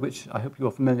score, with which I hope you're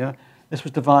familiar. This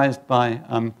was devised by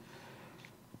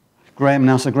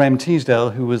Sir Graham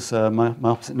Teasdale, who was my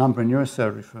opposite number in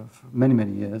neurosurgery for many,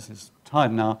 many years. He's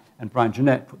retired now, and Brian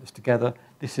Jeanette put this together.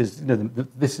 This is,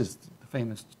 this is the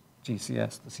famous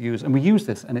GCS that's used, and we use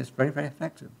this, and it's very, very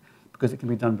effective because it can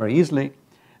be done very easily.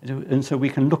 And so we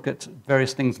can look at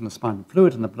various things in the spinal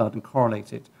fluid and the blood and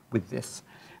correlate it with this.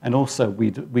 And also,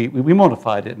 we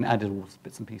modified it and added all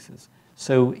bits and pieces.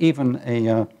 So even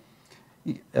a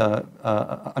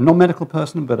non-medical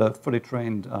person, but a fully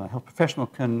trained health professional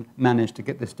can manage to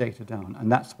get this data down,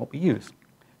 and that's what we use.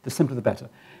 The simpler, the better.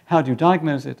 How do you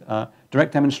diagnose it?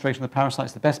 Direct demonstration of the parasite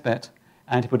is the best bet.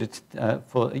 Antibody,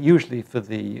 usually for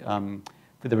the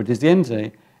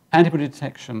rhodesiense, antibody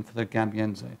detection for the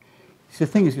gambiense. So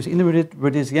the thing is, you see, in the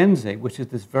rhodesiense, which is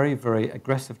this very, very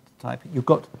aggressive type, you've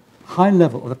got high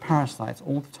level of the parasites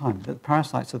all the time. The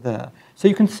parasites are there. So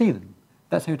you can see them.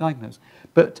 That's how you diagnose.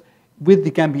 But with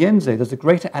the gambiense, there's a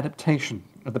greater adaptation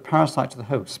of the parasite to the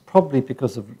host, probably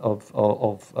because of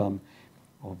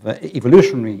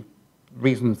evolutionary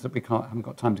reasons that we haven't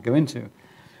got time to go into.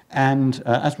 And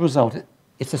as a result,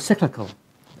 it's a cyclical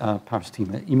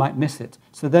parasitemia. You might miss it.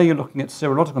 So there you're looking at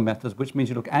serological methods, which means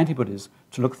you look at antibodies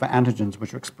to look for antigens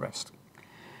which are expressed.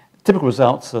 Typical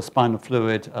results, spinal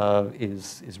fluid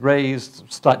is raised,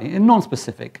 slightly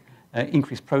non-specific,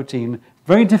 increased protein,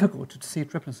 very difficult to see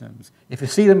trichomosomes. If you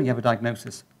see them, you have a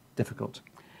diagnosis, difficult.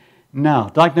 Now,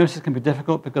 diagnosis can be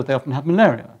difficult because they often have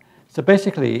malaria. So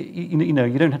basically, you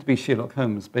don't have to be Sherlock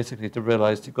Holmes, basically, to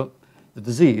realize you've got the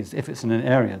disease if it's in an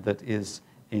area that is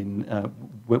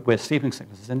where sleeping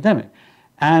sickness is endemic.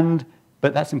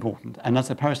 But that's important, and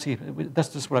that's a parasitemia. That's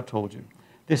just what I've told you.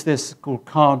 This called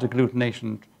CAR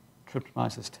deglutination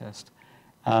tryptophan test.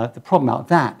 The problem about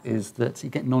that is that you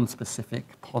get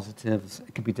non-specific positives.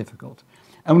 It can be difficult.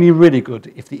 Only really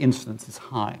good if the incidence is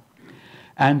high.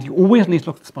 And you always need to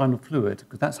look at the spinal fluid,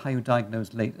 because that's how you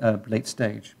diagnose late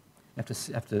stage, because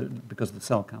of the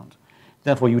cell count.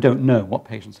 Therefore, you don't know what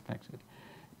patient's affected.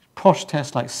 Posh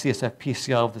tests like CSF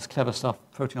PCR, this clever stuff,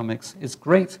 proteomics, is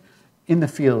great. In the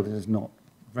field, it is not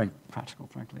very practical,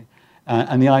 frankly.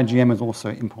 And the IgM is also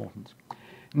important.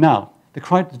 Now, the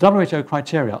WHO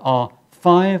criteria are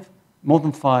more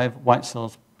than 5 white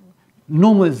cells.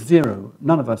 Normal is 0.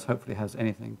 None of us hopefully has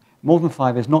anything. More than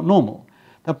 5 is not normal.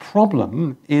 The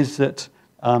problem is that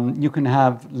you can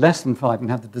have less than 5 and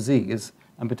have the disease,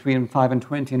 and between 5 and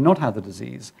 20 and not have the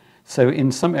disease. So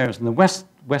in some areas, in the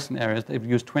Western areas, they've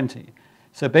used 20.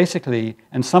 So basically,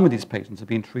 and some of these patients have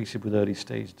been treated with early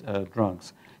stage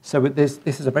drugs. So this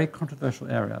is a very controversial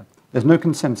area. There's no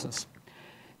consensus.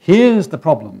 Here's the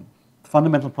problem,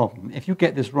 fundamental problem. If you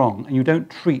get this wrong and you don't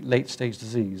treat late stage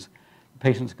disease, the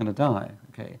patient's going to die.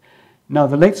 Okay. Now,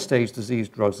 the late stage disease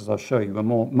drugs, as I'll show you, are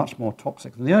much more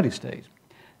toxic than the early stage.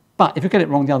 But if you get it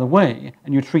wrong the other way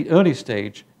and you treat early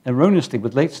stage erroneously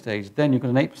with late stage, then you've got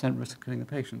an 8% risk of killing the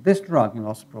patient. This drug,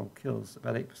 melarsoprol, kills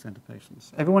about 8% of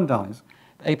patients. Everyone dies,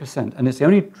 8%, and it's the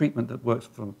only treatment that works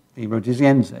for the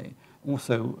rhodesiense,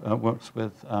 also works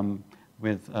with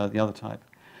the other type.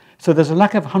 So there's a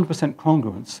lack of 100%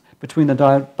 congruence between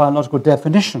the biological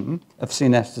definition of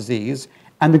CNS disease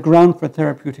and the ground for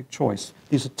therapeutic choice.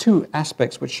 These are two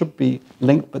aspects which should be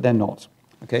linked, but they're not.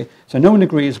 Okay? So no one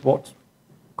agrees what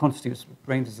constitutes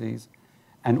brain disease,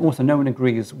 and also no one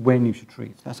agrees when you should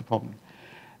treat. That's a problem.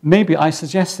 Maybe I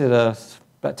suggested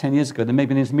about 10 years ago there may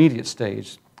be an intermediate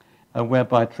stage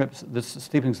whereby the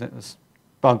sleeping sickness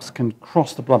bugs can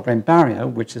cross the blood-brain barrier,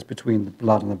 which is between the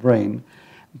blood and the brain,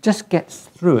 just gets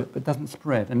through it but doesn't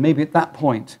spread. And maybe at that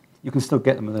point you can still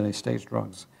get them with early stage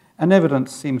drugs. And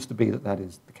evidence seems to be that that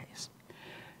is the case.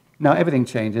 Now everything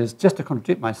changes. Just to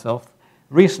contradict myself,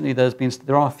 recently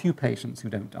there are a few patients who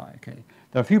don't die. Okay?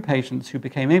 There are a few patients who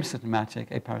became asymptomatic,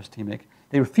 aparistemic.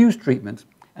 They refused treatment,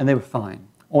 and they were fine.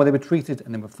 Or they were treated,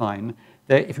 and they were fine.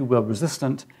 They're, if you will,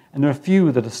 resistant. And there are a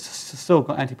few that have still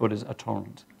got antibodies, are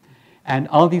tolerant. And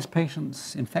are these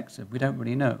patients infective? We don't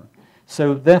really know.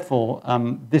 So therefore,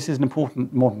 this is an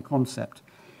important modern concept.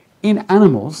 In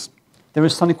animals, there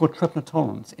is something called tryptophan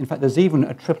tolerance. In fact, there's even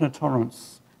a tryptophan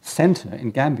tolerance center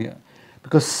in Gambia,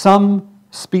 because some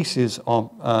species of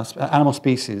animal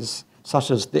species,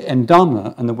 such as the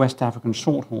endama and the West African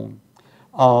shorthorn,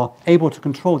 are able to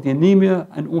control the anemia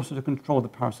and also to control the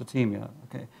parasitemia.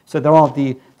 Okay? So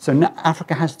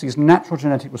Africa has these natural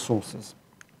genetic resources.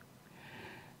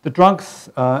 The drugs,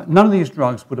 none of these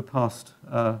drugs would have passed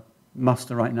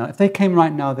muster right now. If they came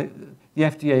right now, the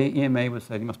FDA, EMA would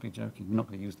say, you must be joking, we're not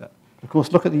going to use that. Of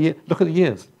course, look at the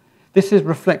years. This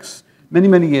reflects many,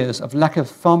 many years of lack of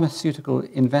pharmaceutical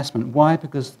investment. Why?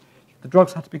 Because the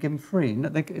drugs have to be given free.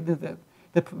 The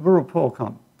rural poor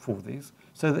can't afford these,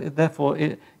 so therefore,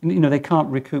 they can't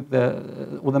recoup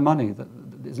all the money that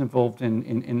is involved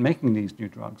in making these new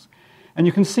drugs. And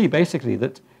you can see basically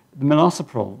that the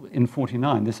melarsoprol in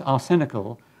 1949, this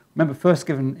arsenical, remember first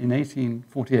given in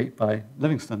 1848 by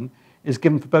Livingston, is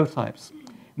given for both types.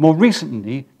 More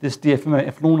recently, this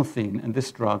eflornithine and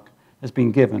this drug has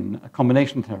been given a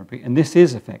combination therapy, and this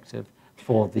is effective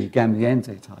for the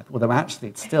Gambiense type, although actually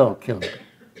it's still killing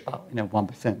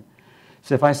 1%.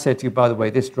 So if I said to you, by the way,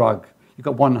 this drug, you've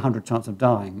got 100 chance of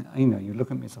dying, you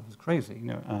look at me as crazy,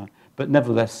 but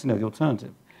nevertheless, the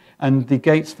alternative. And the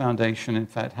Gates Foundation, in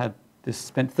fact,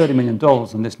 spent $30 million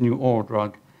on this new oral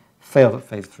drug, failed at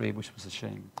phase 3, which was a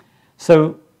shame.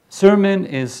 So Suramin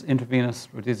is intravenous,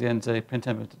 rhodesiense,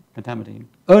 pentamidine.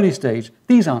 Early stage,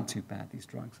 these aren't too bad, these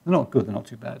drugs. They're not good, they're not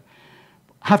too bad.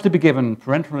 Have to be given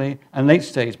parenterally, and late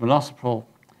stage, melarsoprol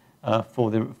for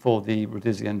the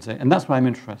rhodesiense, and that's why I'm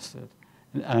interested.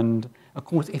 And of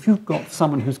course, if you've got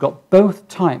someone who's got both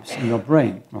types in your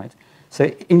brain, right? So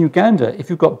in Uganda, if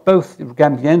you've got both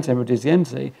Gambiense and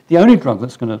rhodesiense, the only drug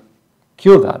that's going to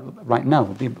cure that right now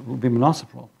would be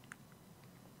melarsoprol.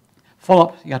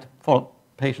 Follow-up, you have to follow up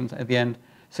patients at the end,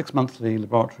 6-monthly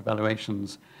laboratory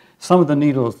evaluations. Some of the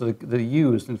needles that are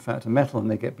used, in fact, are metal and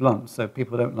they get blunt, so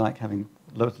people don't like having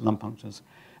loads of lung punctures.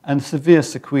 And severe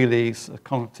sequelae,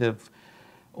 cognitive,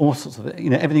 all sorts of,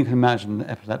 everything you can imagine,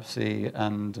 epilepsy,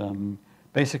 and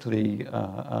basically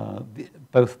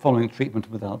both following treatment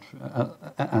without,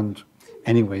 and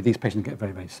anyway, these patients get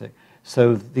very, very sick.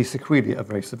 So these sequelae are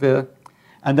very severe.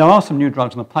 And there are some new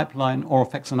drugs in the pipeline. Oral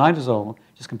fexonidazole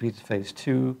just completed phase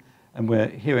 2, and we're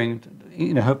hearing,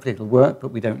 hopefully it'll work, but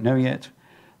we don't know yet.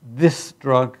 This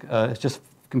drug is just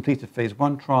completed phase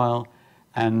 1 trial,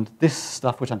 and this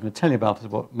stuff, which I'm going to tell you about, is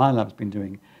what my lab's been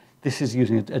doing. This is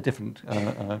using a different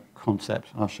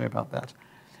concept, and I'll show you about that.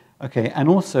 Okay, and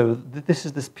also, this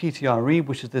is this PTRE,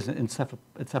 which is this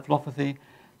encephalopathy.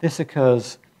 This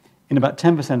occurs in about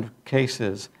 10% of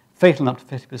cases, fatal in up to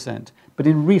 50%. But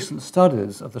in recent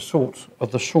studies of the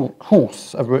short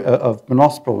course of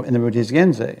melarsoprol in the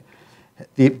rhodesiense,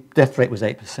 the death rate was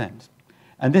 8%.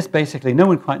 And this basically, no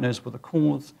one quite knows what the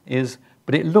cause is,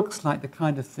 but it looks like the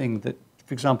kind of thing that,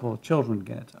 for example, children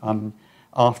get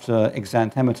after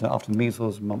exanthemeter, after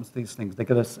measles, mumps, these things. They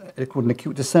get it's called an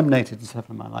acute disseminated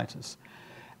encephalomyelitis.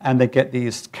 And they get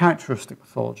these characteristic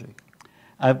pathology.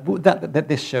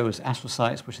 This shows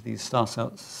astrocytes, which are these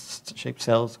star-shaped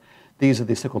cells. These are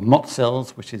the so-called MOT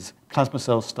cells, which is plasma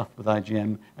cells stuffed with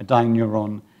IgM, a dying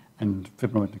neuron, and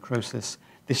fibrinoid necrosis.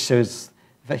 This shows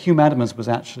that Hugh Adams was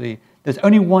actually, there's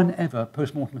only one ever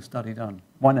post-mortem study done,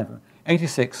 one ever,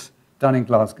 86, done in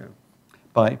Glasgow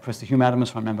by Professor Hugh Adams,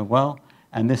 if I remember well,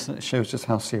 and this shows just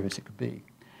how serious it could be.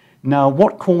 Now,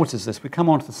 what causes this? We come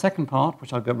on to the second part,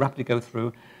 which I'll rapidly go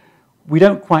through. We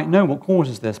don't quite know what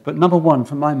causes this, but number one,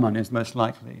 for my money, is most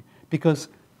likely, because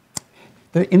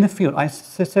in the field, I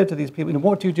said to these people,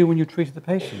 what do you do when you treat the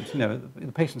patients?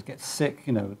 The patients get sick,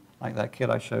 like that kid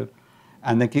I showed,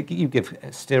 and you give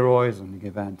steroids and you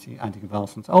give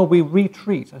anticonvulsants. Oh, we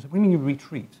retreat. I said, what do you mean you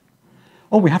retreat?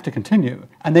 Oh, we have to continue.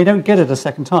 And they don't get it a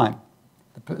second time,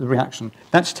 the reaction.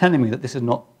 That's telling me that this is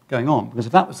not going on, because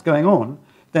if that was going on,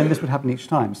 then this would happen each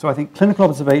time. So I think clinical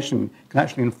observation can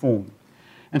actually inform.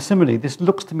 And similarly, this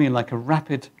looks to me like a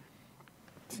rapid,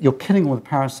 you're killing all the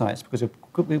parasites because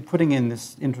you're putting in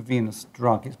this intravenous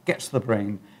drug. It gets to the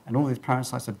brain, and all these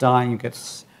parasites are dying. You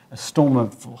get a storm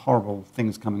of horrible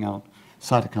things coming out,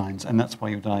 cytokines, and that's why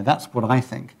you die. That's what I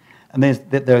think. And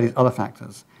there are these other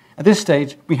factors. At this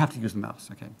stage, we have to use the mouse,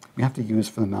 okay? We have to use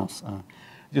for the mouse.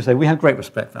 Just say, we have great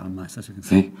respect for our mice, as you can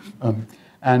see.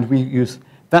 And we use,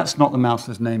 that's not the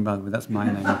mouse's name, by the way, that's my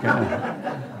name,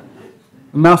 okay?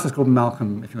 The mouse is called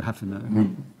Malcolm, if you have to know.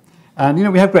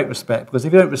 And, we have great respect, because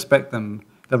if you don't respect them,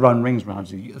 they'll run rings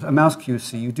around you. A mouse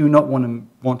QC, you do not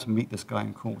want to meet this guy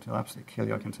in court. He'll absolutely kill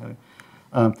you, I can tell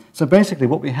you. So basically,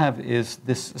 what we have is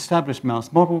this established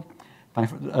mouse model by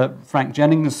Frank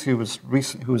Jennings, who was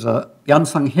the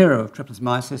unsung hero of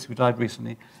trypanosomiasis, who died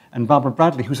recently, and Barbara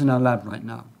Bradley, who's in our lab right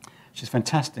now. She's a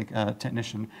fantastic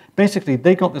technician. Basically,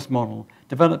 they got this model,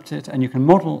 developed it, and you can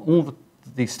model all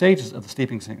the stages of the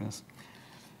sleeping sickness.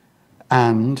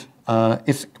 And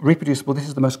it's reproducible. This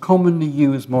is the most commonly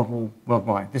used model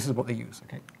worldwide. This is what they use.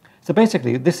 Okay. So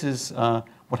basically, this is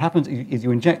what happens is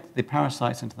you inject the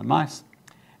parasites into the mice,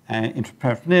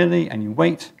 intraperitoneally, and you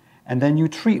wait, and then you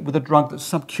treat with a drug that's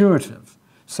subcurative.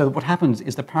 So what happens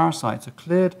is the parasites are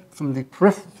cleared from the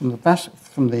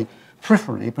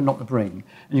periphery, but not the brain.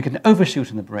 And you can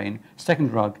overshoot in the brain. Second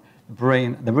drug, the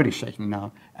brain, they're really shaking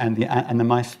now, and the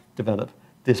mice develop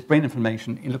this brain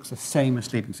inflammation. It looks the same as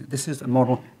sleeping sickness. This is a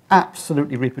model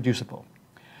absolutely reproducible.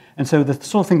 And so the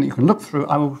sort of thing that you can look through,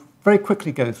 I will very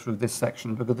quickly go through this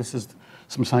section because this is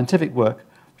some scientific work,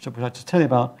 which I would like to tell you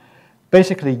about.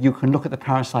 Basically, you can look at the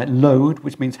parasite load,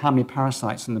 which means how many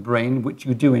parasites in the brain, which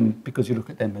you do because you look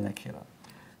at their molecular.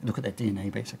 You look at their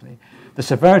DNA, basically. The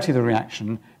severity of the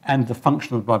reaction and the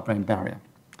function of the blood-brain barrier.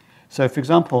 So, for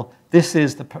example, this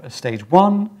is the stage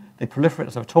 1. They proliferate,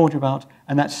 as I've told you about,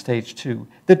 and that's stage 2.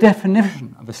 The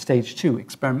definition of a stage 2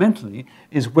 experimentally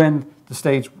is when the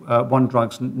stage 1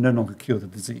 drugs no longer cure the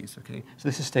disease. Okay? So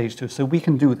this is stage 2. So we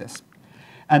can do this.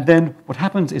 And then what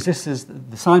happens is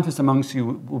the scientists amongst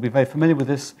you will be very familiar with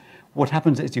this. What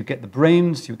happens is you get the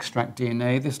brains, you extract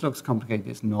DNA. This looks complicated.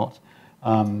 It's not.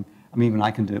 Even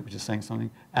I can do it, which is saying something.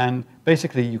 And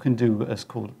basically, you can do what's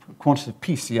called quantitative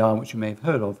PCR, which you may have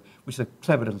heard of, which is a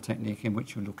clever little technique in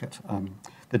which you look at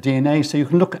the DNA. So you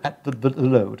can look at the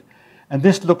load. And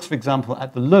this looks, for example,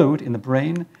 at the load in the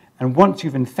brain. And once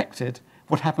you've infected,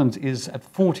 what happens is at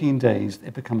 14 days,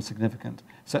 it becomes significant.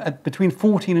 So between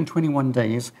 14 and 21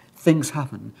 days, things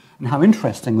happen. And how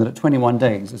interesting that at 21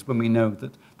 days is when we know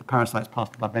that the parasites pass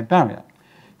the blood-brain barrier.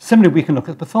 Similarly, we can look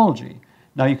at pathology.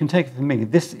 Now, you can take it from me.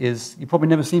 This is, you've probably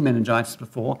never seen meningitis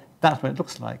before. That's what it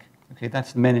looks like. Okay,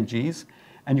 that's the meninges.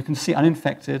 And you can see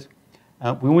uninfected.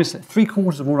 We always say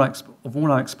 3/4 of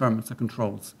all our experiments are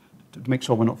controls to make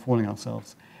sure we're not fooling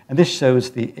ourselves. And this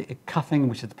shows the cuffing,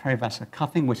 which is the perivascular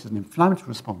cuffing, which is an inflammatory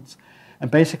response. And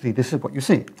basically, this is what you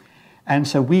see. And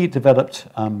so we developed,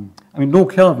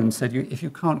 Lord Kelvin said, if you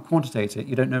can't quantitate it,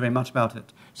 you don't know very much about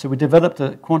it. So we developed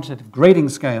a quantitative grading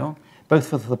scale, both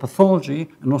for the pathology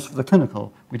and also for the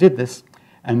clinical. We did this,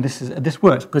 and this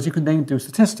works because you can then do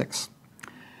statistics.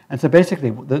 And so basically,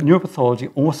 the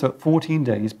neuropathology also at 14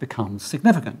 days becomes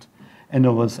significant. In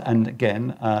other words, and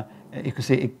again, you can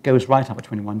see it goes right up at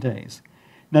 21 days.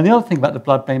 Now, the other thing about the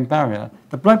blood-brain barrier,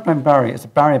 the blood-brain barrier is a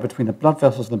barrier between the blood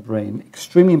vessels and the brain,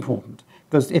 extremely important,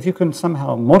 because if you can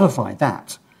somehow modify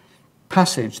that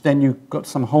passage, then you've got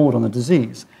some hold on the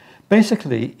disease.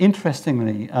 Basically,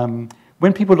 interestingly,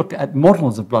 when people look at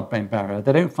models of blood-brain barrier,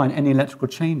 they don't find any electrical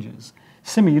changes.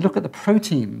 Similarly, you look at the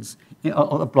proteins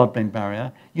of the blood-brain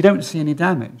barrier, you don't see any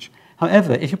damage.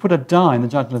 However, if you put a dye in the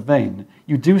jugular vein,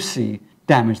 you do see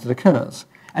damage that occurs.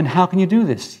 And how can you do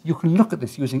this? You can look at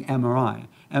this using MRI.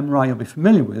 MRI you'll be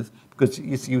familiar with because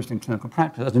it's used in clinical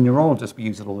practice. As a neurologist, we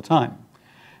use it all the time.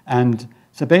 And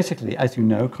so basically, as you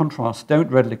know, contrasts don't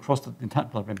readily cross the entire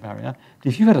blood-brain barrier. But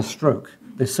if you've had a stroke,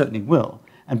 they certainly will.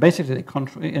 And basically,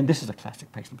 and this is a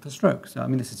classic patient with a stroke. So, I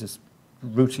mean, this is just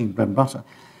routine bread and butter.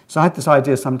 So I had this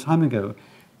idea some time ago.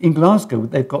 In Glasgow,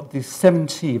 they've got this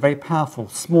 7T, very powerful,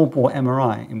 small-bore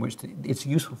MRI, in which it's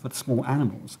useful for small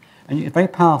animals. And it's very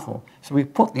powerful. So we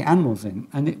put the animals in,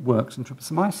 and it works in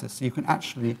trypanosomiasis. So you can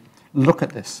actually look at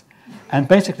this. And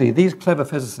basically, these clever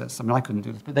physicists, I mean, I couldn't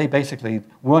do this, but they basically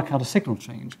work out a signal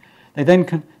change. They then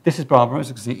can, this is Barbara, as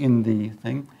you can see in the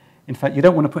thing. In fact, you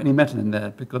don't want to put any metal in there,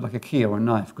 because like a key or a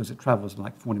knife, because it travels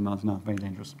like 40 miles an hour, very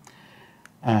dangerous.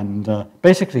 And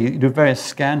basically, you do various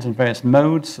scans and various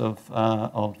modes of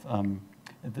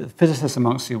the physicists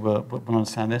amongst you will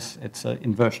understand this. It's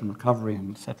inversion recovery,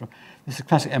 and etc. This is a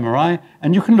classic MRI,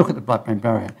 and you can look at the blood-brain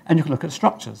barrier, and you can look at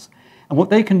structures. And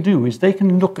what they can do is they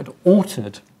can look at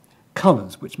altered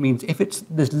colors, which means if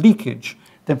there's leakage,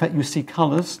 then in fact you see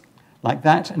colors like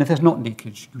that, and if there's not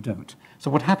leakage, you don't.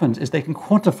 So what happens is they can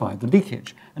quantify the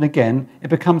leakage, and again, it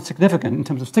becomes significant in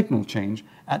terms of signal change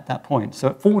at that point. So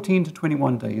at 14 to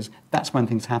 21 days, that's when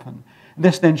things happen. And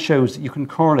this then shows that you can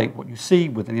correlate what you see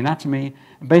within the anatomy,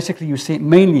 and basically you see it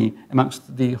mainly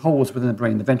amongst the holes within the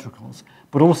brain, the ventricles,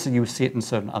 but also you see it in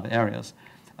certain other areas.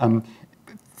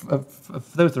 For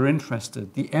those that are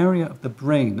interested, the area of the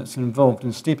brain that's involved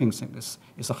in sleeping sickness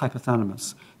is the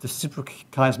hypothalamus. The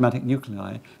suprachiasmatic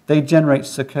nuclei, they generate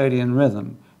circadian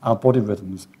rhythm, our body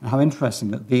rhythms. And how interesting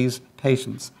that these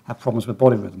patients have problems with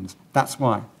body rhythms. That's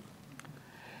why.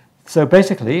 So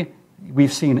basically,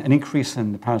 we've seen an increase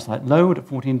in the parasite load at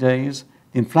 14 days.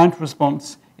 The inflammatory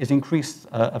response is increased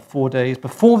at 4 days.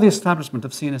 Before the establishment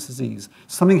of CNS disease,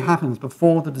 something happens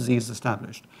before the disease is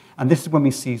established. And this is when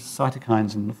we see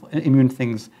cytokines and immune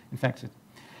things infected.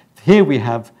 Here we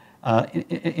have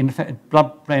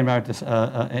blood-brain barrier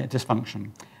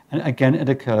dysfunction. And again, it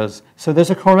occurs. So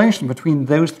there's a correlation between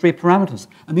those three parameters.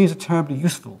 And these are terribly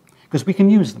useful because we can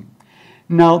use them.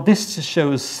 Now, this just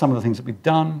shows some of the things that we've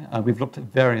done. We've looked at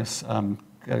various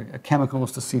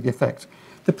chemicals to see the effect.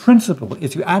 The principle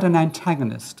is you add an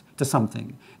antagonist to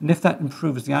something, and if that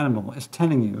improves the animal, it's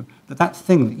telling you that that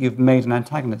thing that you've made an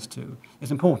antagonist to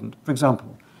is important. For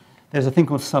example, there's a thing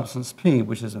called substance P,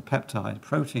 which is a peptide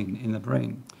protein in the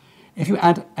brain. If you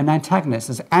add an antagonist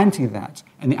as anti that,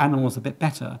 and the animal is a bit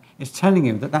better, it's telling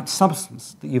you that that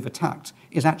substance that you've attacked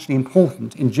is actually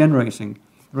important in generating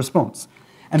the response.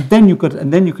 And then you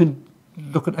can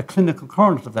look at a clinical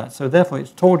correlate of that. So therefore,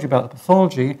 it's told you about the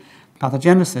pathology.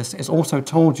 Pathogenesis is also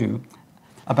told you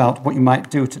about what you might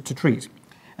do to treat.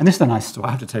 And this is a nice story,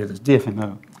 I have to tell you this,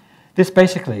 DFMO. This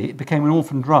basically became an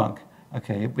orphan drug,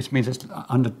 okay, which means it's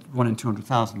under 1 in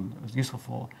 200,000 it was useful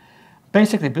for.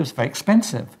 Basically, it was very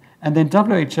expensive. And then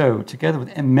WHO, together with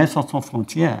Médecins Sans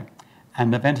Frontières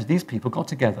and Aventis, these people got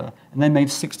together and they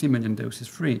made 60 million doses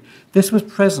free. This was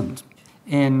present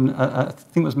in a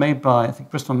thing that was made by, I think,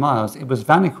 Bristol Myers. It was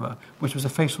Vaniqua, which was a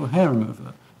facial hair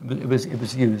remover. It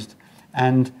was used.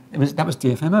 And that was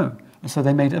DFMO. And so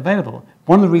they made it available.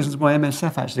 One of the reasons why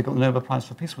MSF actually got the Nobel Prize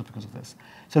for Peace was because of this.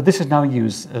 So this is now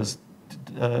used as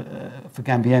for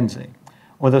Gambiense.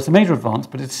 Although it's a major advance,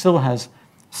 but it still has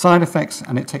side effects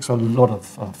and it takes a lot of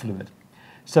fluid.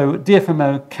 So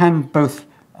DFMO can both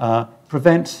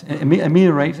prevent,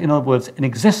 ameliorate, in other words, an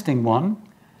existing one.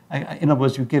 In other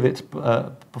words, you give it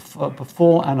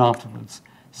before and afterwards.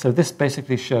 So this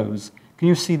basically shows. Can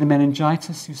you see the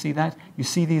meningitis? You see that? You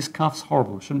see these cuffs?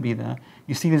 Horrible, shouldn't be there.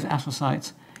 You see these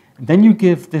astrocytes. And then you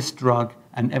give this drug,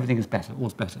 and everything is better,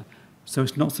 all's better. So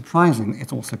it's not surprising,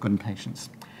 it's also good in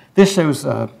patients. This shows,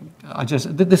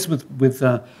 this with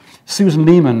Susan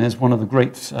Lehman is one of the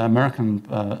great American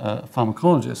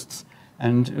pharmacologists,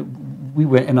 and we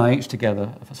were at NIH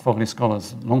together as faculty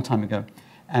scholars a long time ago.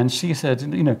 And she said,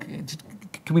 you know,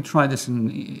 can we try this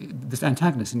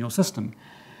antagonist in your system?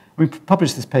 We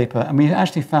published this paper, and we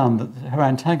actually found that her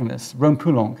antagonist,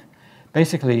 Rompoulenc,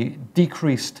 basically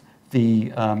decreased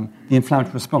the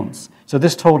inflammatory response. So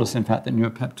this told us, in fact, that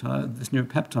this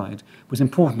neuropeptide was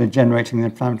important in generating the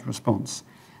inflammatory response.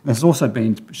 This has also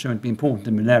been shown to be important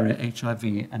in malaria, HIV,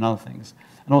 and other things.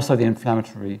 And also the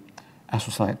inflammatory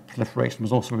astrocyte proliferation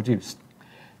was also reduced.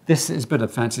 This is a bit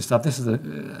of fancy stuff. This is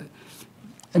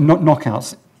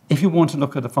knockouts. If you want to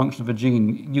look at the function of a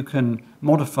gene, you can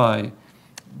modify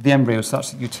the embryo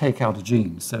such that you take out a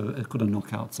gene. So it's called a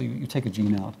knockout. So you take a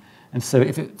gene out. And so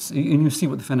if it's, and you see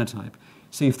what the phenotype.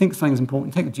 So you think something's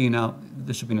important, take the gene out,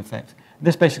 there should be an effect.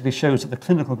 This basically shows that the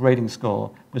clinical grading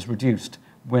score was reduced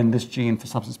when this gene for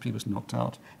substance P was knocked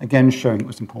out, again showing it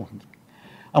was important.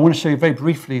 I want to show you very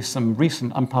briefly some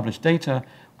recent unpublished data.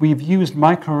 We've used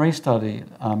microarray study,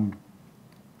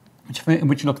 in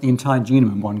which you look at the entire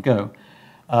genome in one go,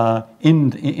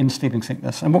 in sleeping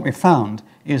sickness. And what we found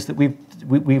is that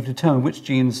we've determined which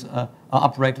genes are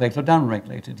upregulated or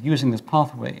downregulated using this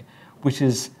pathway, which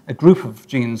is a group of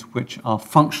genes which are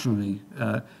functionally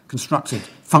constructed,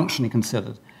 functionally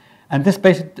considered. And this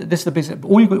is the basic.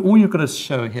 All you've got to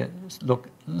show here is look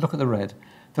at the red.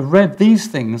 The red, these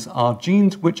things are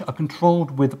genes which are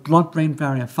controlled with blood-brain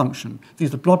barrier function.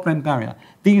 These are blood-brain barrier.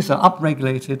 These are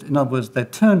upregulated. In other words, they're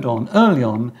turned on early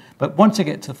on, but once you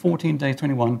get to 14 days,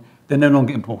 21, they're no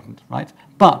longer important, right?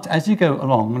 But as you go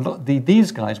along,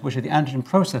 these guys, which are the antigen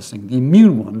processing, the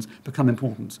immune ones, become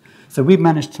important. So we've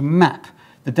managed to map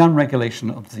the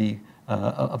downregulation of the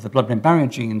blood-brain barrier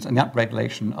genes and the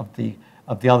upregulation of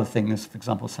the other things, for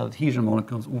example, cell adhesion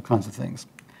molecules, all kinds of things,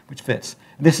 which fits.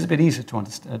 And this is a bit easier to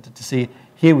understand, to see.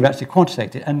 Here we've actually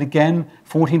quantitated, and again,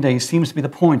 14 days seems to be the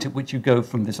point at which you go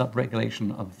from this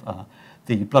upregulation of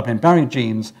the blood-brain barrier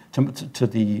genes to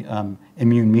the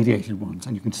immune-mediated ones,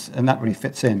 and that really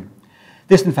fits in.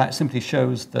 This, in fact, simply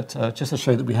shows that, just to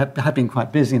show that we have been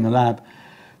quite busy in the lab,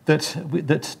 that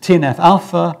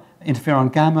TNF-alpha,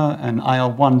 interferon gamma, and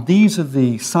IL-1, these are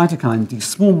the cytokines, these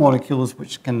small molecules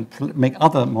which can make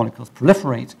other molecules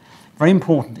proliferate, very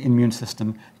important in the immune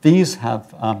system. These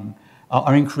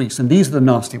are increased, and these are the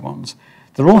nasty ones.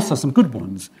 There are also some good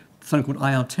ones, something called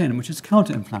IL-10, which is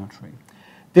counter-inflammatory.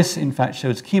 This, in fact,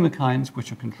 shows chemokines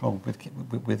which are controlled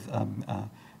with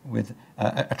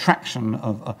attraction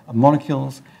of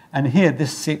molecules. And here,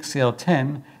 this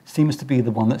CXCL10 seems to be the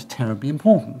one that's terribly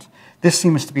important. This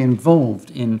seems to be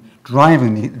involved in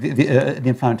driving the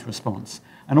inflammatory response.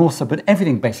 And also, but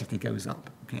everything basically goes up,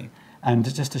 okay? And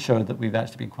just to show that we've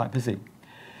actually been quite busy.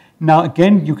 Now,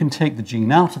 again, you can take the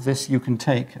gene out of this. You can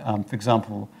take, for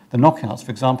example, the knockouts. For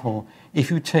example,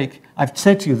 if you take, I've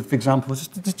said to you that, for example,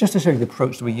 just to show you the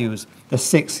approach that we use, the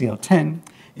 6CL10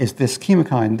 is this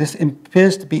chemokine. This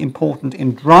appears to be important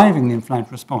in driving the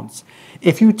inflammatory response.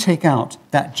 If you take out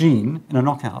that gene in a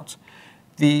knockout,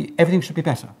 everything should be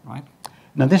better, right?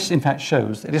 Now, this, in fact,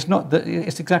 shows that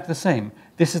it's exactly the same.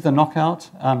 This is the knockout,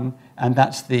 and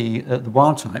that's the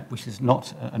wild type, which is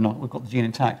not we've got the gene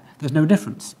intact. There's no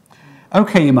difference.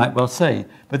 Okay, you might well say,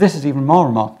 but this is even more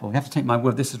remarkable. You have to take my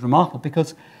word, this is remarkable,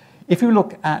 because if you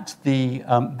look at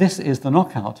this is the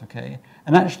knockout, okay,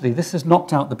 and actually this has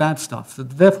knocked out the bad stuff, so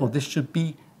therefore this should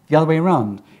be the other way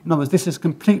around. In other words, this is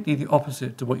completely the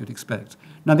opposite to what you'd expect.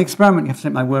 Now, the experiment, you have to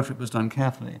take my word for it, was done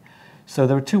carefully. So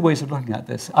there are two ways of looking at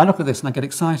this. I look at this and I get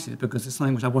excited because it's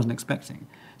something which I wasn't expecting.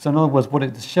 So in other words, what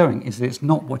it's showing is that it's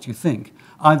not what you think.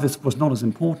 Either this was not as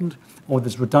important, or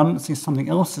there's redundancy, something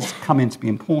else has come in to be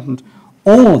important,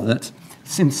 or that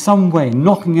in some way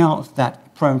knocking out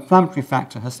that pro-inflammatory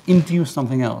factor has induced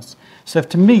something else. So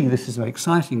to me, this is very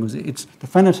exciting because it's the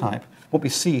phenotype. What we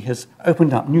see has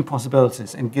opened up new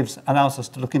possibilities and allows us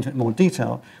to look into it in more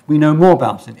detail. We know more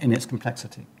about it in its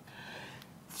complexity.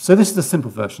 So this is the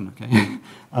simple version, okay,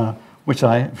 which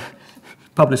I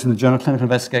published in the journal Clinical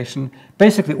Investigation.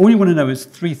 Basically, all you want to know is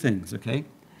three things, okay?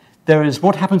 There is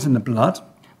what happens in the blood,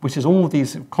 which is all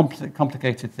these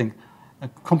complicated things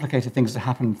that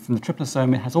happen from the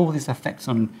trypanosome. It has all these effects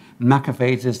on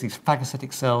macrophages, these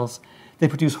phagocytic cells. They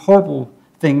produce horrible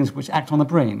things which act on the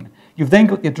brain. You've then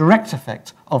got the direct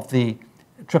effect of the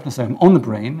trypanosome on the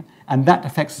brain, and that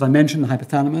affects, as I mentioned, the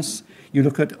hypothalamus. You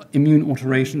look at immune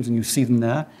alterations, and you see them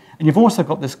there. And you've also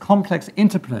got this complex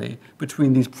interplay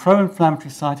between these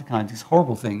pro-inflammatory cytokines, these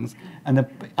horrible things, and the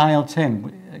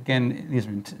IL-10, again, these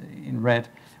are in red,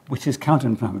 which is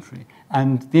counter-inflammatory.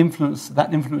 And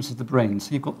that influences the brain.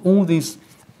 So you've got all these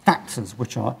factors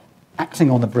which are acting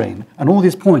on the brain, and all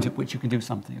these points at which you can do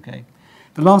something, okay?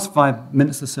 The last 5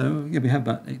 minutes or so, yeah, we have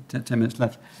about 10 minutes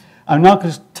left. I'm now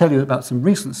going to tell you about some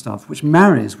recent stuff which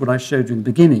marries what I showed you in the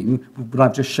beginning with what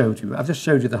I've just showed you. I've just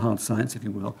showed you the hard science, if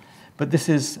you will. But this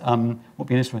is what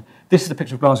we This is a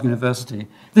picture of Glasgow University.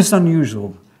 This is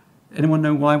unusual. Anyone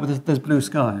know why? Well, there's blue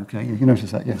sky, okay? You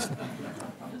notice that, yes.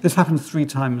 This happens 3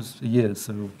 times a year,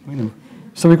 so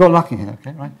so we got lucky here,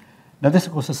 okay, right? Now this,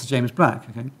 of course, is James Black,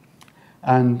 okay?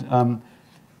 And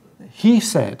he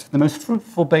said the most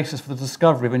fruitful basis for the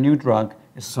discovery of a new drug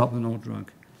is to start with an old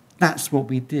drug. That's what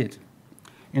we did.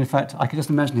 In fact, I could just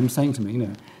imagine him saying to me,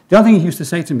 the other thing he used to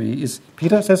say to me is,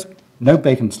 Peter says, no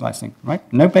bacon slicing, right?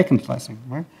 No bacon slicing,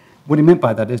 right? What he meant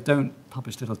by that is don't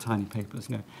publish little tiny papers,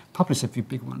 publish a few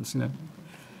big ones, I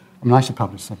mean, I should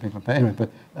publish some big ones, but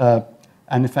anyway,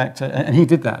 and in fact, and he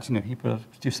did that, he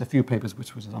produced a few papers,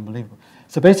 which was unbelievable.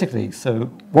 So basically,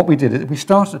 what we did is we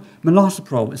started,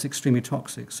 melarsoprol is extremely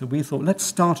toxic, so we thought, let's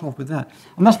start off with that.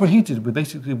 And that's what he did with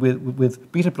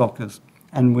beta blockers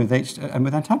and with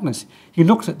antagonists. He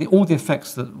looked at all the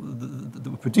effects that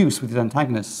were produced with his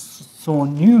antagonists, saw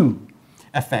new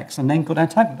effects, and then got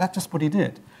antagonists. That's just what he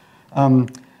did.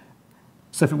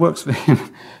 So if it works for him.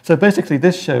 So basically,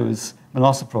 this shows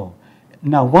melarsoprol.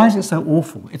 Now, why is it so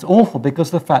awful? It's awful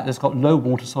because of the fact that it's got low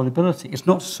water solubility. It's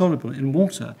not soluble in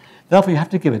water. Therefore, you have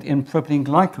to give it in propylene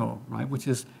glycol, right, which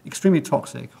is extremely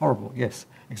toxic, horrible. Yes,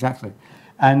 exactly.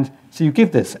 And so you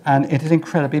give this, and it is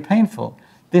incredibly painful.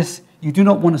 This, you do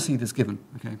not want to see this given,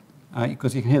 okay,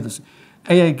 because you can hear this.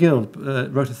 A.A. Guild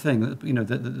wrote a thing that,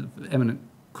 the eminent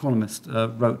columnist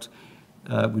wrote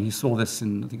when he saw this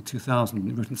in, I think, 2000.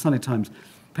 He wrote in the Sunday Times,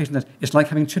 patient said, it's like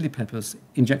having chili peppers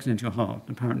injected into your heart,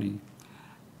 apparently.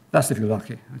 That's if you're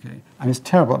lucky, okay? And it's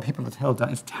terrible. People that held that,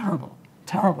 it's terrible,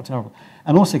 terrible, terrible.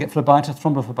 And also you get phlebitis,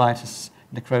 thrombophlebitis,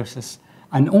 necrosis.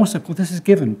 And also, of course, this is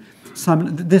given,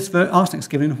 this arsenic is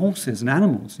given in horses and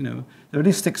animals, There are at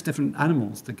least 6 different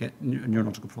animals that get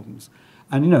neurological problems.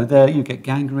 And, there you get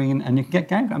gangrene, and you can get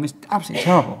gangrene. I mean, it's absolutely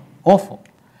terrible, awful.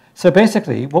 So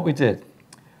basically, what we did,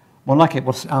 well, like it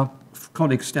was our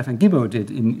colleague Stefan Gibbo did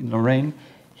in Lorraine,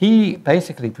 he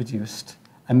basically produced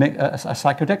a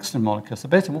cyclodextrin molecule. So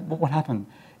basically what happened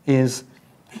is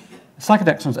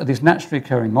cyclodextrins are these naturally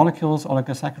occurring molecules,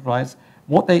 oligosaccharides.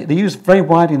 What they use very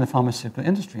widely in the pharmaceutical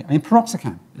industry. I mean,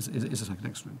 piroxicam is a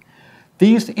cyclodextrin.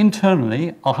 These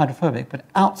internally are hydrophobic, but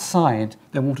outside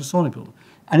they're water soluble.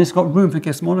 And it's got room for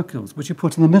guest molecules, which you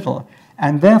put in the middle.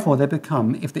 And therefore they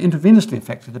become, if they're intravenously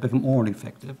effective, they become orally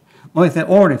effective. Or if they're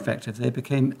orally effective, they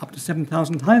became up to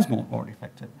 7,000 times more orally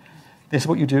effective. This is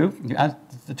what you do. You add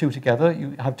the 2 together.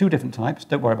 You have 2 different types.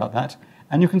 Don't worry about that.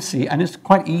 And you can see, and it's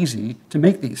quite easy to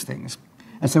make these things.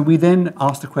 And so we then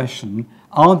ask the question,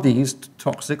 are these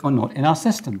toxic or not in our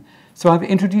system? So I've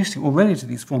introduced you already to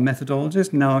these 4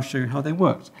 methodologies. Now I'll show you how they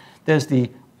worked. There's the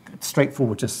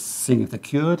straightforward, just seeing if they're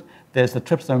cured. There's the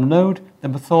tryptosome load, the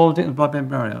pathology, and the blood-brain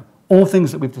barrier. All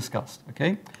things that we've discussed,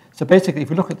 okay? So basically, if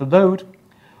we look at the load,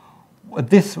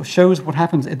 this shows what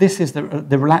happens. This is the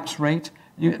relapse rate.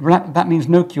 That means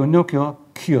no cure,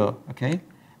 cure, okay?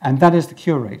 And that is the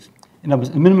cure rate. In other words,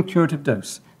 the minimum curative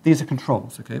dose. These are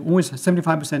controls, okay? Always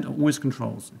 75% are always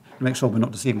controls to make sure we're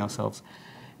not deceiving ourselves.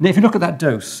 Now, if you look at that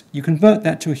dose, you convert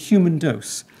that to a human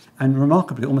dose, and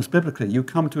remarkably, almost biblically, you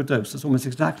come to a dose that's almost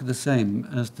exactly the same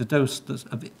as the dose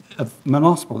of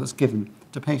melarsoprol that's given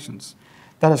to patients.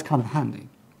 That is kind of handy,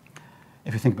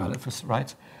 if you think about it,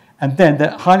 right? And then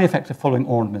they're highly effective following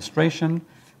oral administration.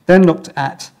 Then looked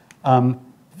at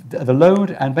the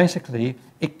load, and basically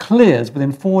it clears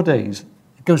within 4 days.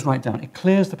 It goes right down. It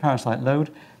clears the parasite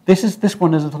load. This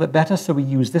one is a little bit better, so we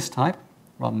use this type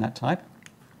rather than that type.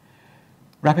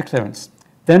 Rapid clearance.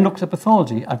 Then looked at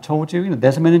pathology. I've told you,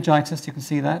 there's a meningitis, you can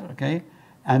see that, okay?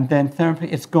 And then therapy,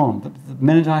 it's gone. The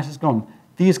meningitis is gone.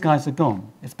 These guys are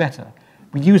gone. It's better.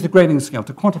 We use the grading scale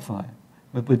to quantify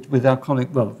with our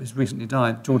colleague, well, he's recently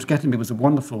died. George Gettenby was a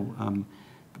wonderful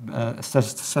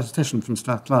statistician from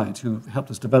Strathclyde who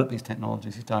helped us develop these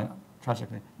technologies. He died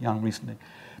tragically young recently.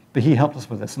 But he helped us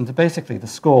with this. And basically, the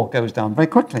score goes down very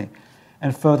quickly.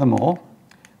 And furthermore,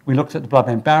 we looked at the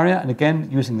blood-brain barrier, and again,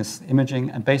 using this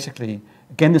imaging, and basically,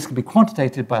 again, this can be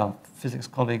quantitated by our physics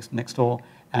colleagues next door,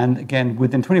 and again,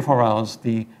 within 24 hours,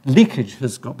 the leakage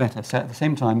has got better. So at the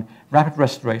same time, rapid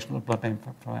restoration of blood-brain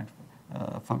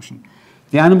function.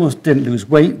 The animals didn't lose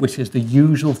weight, which is the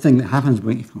usual thing that happens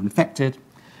if you're infected.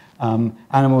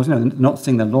 Animals, not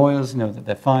seeing their lawyers, that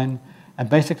they're fine. And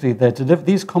basically,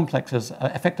 these complexes are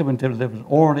effective when delivered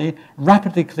orally,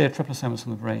 rapidly clear tryptosomes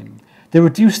from the brain. They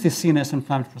reduce the CNS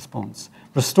inflammatory response,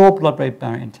 restore blood-brain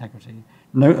barrier integrity,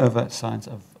 no overt signs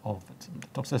of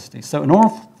toxicity. So an oral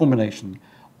formulation,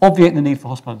 obviate the need for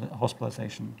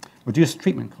hospitalization, reduce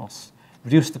treatment costs,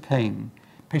 reduce the pain,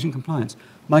 patient compliance.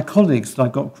 My colleagues that I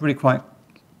got really quite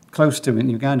close to in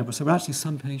Uganda said, well, actually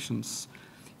some patients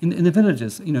in the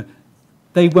villages,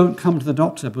 they won't come to the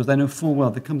doctor because they know full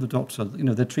well they come to the doctor,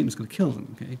 their treatment's going to kill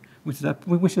them, okay? Which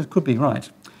could be right.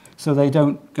 So they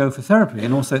don't go for therapy,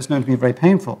 and also it's known to be very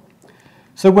painful.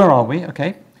 So where are we?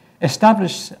 Okay.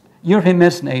 Established European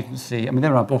Medicine Agency,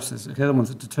 they're our bosses, okay, they're the ones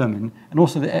that determine, and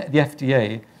also the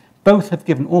FDA, both have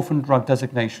given orphan drug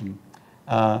designation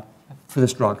for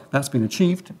this drug. That's been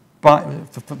achieved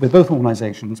with both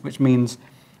organizations, which means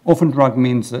orphan drug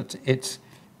means that it's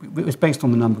based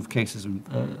on the number of cases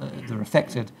that are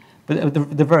affected, but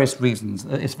the various reasons.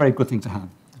 It's a very good thing to have.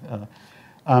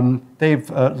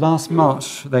 Last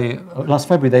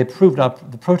February, they approved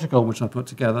the protocol which I put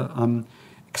together.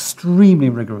 Extremely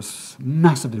rigorous,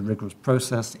 massively rigorous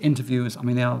process, interviews.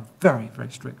 They are very,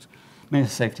 very strict. Mainly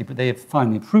safety, but they have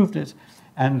finally approved it,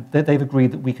 and they've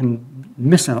agreed that we can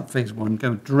miss out phase 1,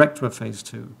 go direct to a phase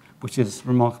 2, which is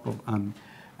remarkable,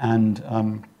 and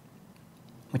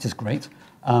which is great.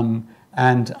 And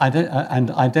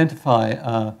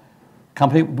identify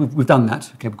company. We've done that.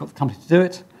 Okay, we've got the company to do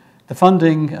it. The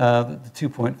funding, the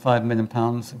 £2.5 million,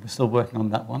 we're still working on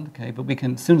that one. Okay, but we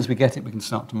can, as soon as we get it, we can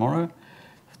start tomorrow.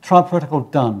 Trial protocol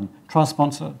done. Trial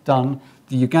sponsor done.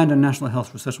 The Uganda National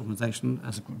Health Research Organization,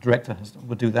 as a director,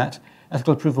 will do that.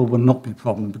 Ethical approval will not be a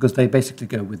problem because they basically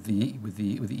go with the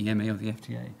EMA or the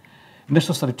FDA.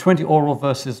 Initial study: 20 oral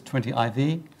versus 20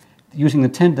 IV, using the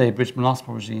 10-day bridge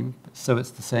melarsoprol regime, so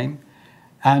it's the same.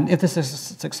 And if this is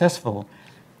successful,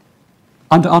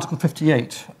 under Article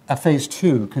 58, a phase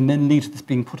 2 can then lead to this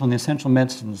being put on the essential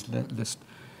medicines list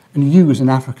and used in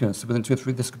Africa. So within 2 or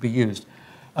 3, this could be used.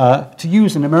 To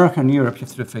use in America and Europe, you have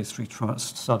to do a phase 3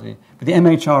 study. But the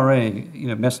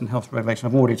MHRA, Medicine Health Regulation,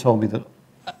 have already told me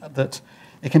that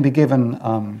it can be given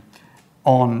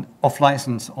off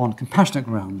license on compassionate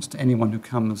grounds to anyone who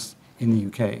comes in the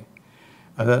UK.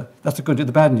 That's a good news.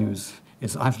 The bad news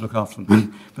is I have to look after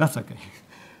them, but that's okay.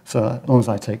 So as long as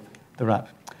I take the rap.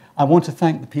 I want to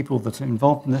thank the people that are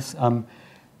involved in this. Of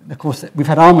course, we've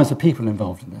had armies of people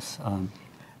involved in this,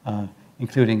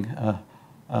 including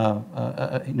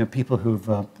people who've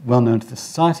well known to the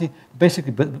society.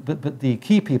 Basically, but the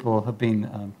key people have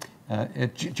been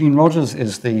Jean Rogers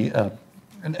is the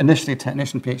initially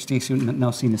technician, PhD student,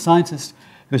 now senior scientist,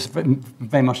 who's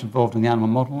very much involved in the animal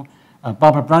model.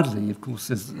 Barbara Bradley, of course,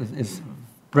 is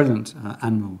brilliant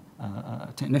animal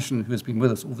technician who has been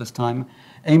with us all this time.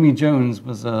 Amy Jones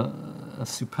was a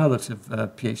superlative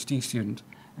PhD student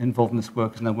involved in this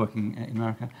work, is now working in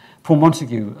America. Paul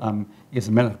Montague is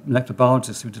a molecular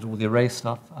biologist who did all the array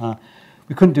stuff.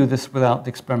 We couldn't do this without the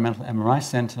Experimental MRI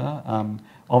Center.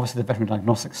 Obviously, the veterinary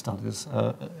diagnostic studies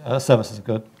services are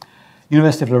good.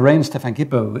 University of Lorraine, Stefan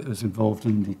Gibbo was involved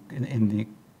in the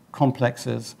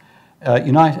complexes.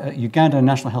 Uganda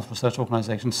National Health Research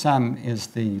Organization, Sam is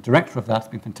the director of that, it's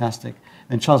been fantastic.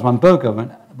 Then Charles Wambogo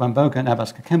and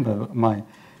Abbas Kakembo, my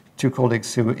two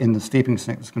colleagues who are in the sleeping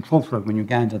sickness control program in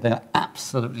Uganda, they're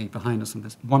absolutely behind us, and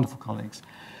they're wonderful colleagues.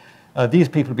 These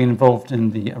people have been involved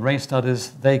in the array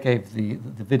studies. They gave the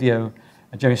video.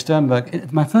 Jerry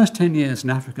Sternberg. My first 10 years in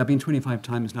Africa, I've been 25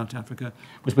 times now to Africa,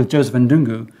 was with Joseph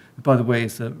Ndungu, who, by the way,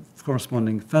 is a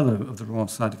corresponding fellow of the Royal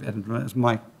Society of Edinburgh. It was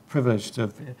my privilege to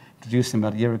have introduced him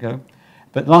about a year ago.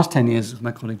 But the last 10 years was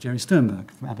my colleague Jerry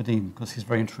Sternberg from Aberdeen, because he's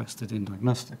very interested in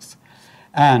diagnostics.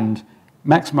 And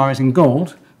Max Murray's in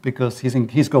gold, because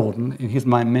he's golden. He's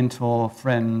my mentor,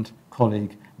 friend,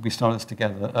 colleague. We started this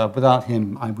together. Without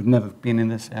him, I would never have been in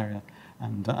this area.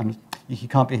 And he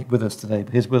can't be with us today,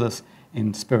 but he's with us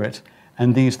in spirit.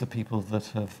 And these are the people that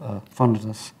have funded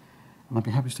us. And I'd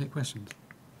be happy to take questions.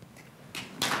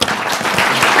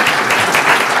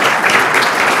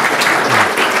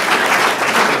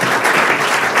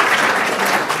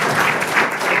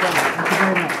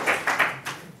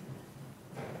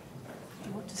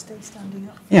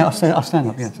 Yeah, I'll stand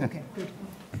up, yes. Okay, good.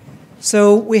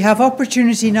 So we have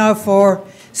opportunity now for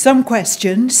some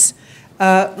questions.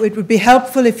 It would be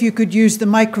helpful if you could use the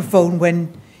microphone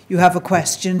when you have a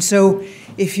question. So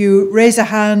if you raise a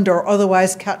hand or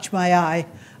otherwise catch my eye,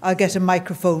 I'll get a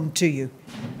microphone to you.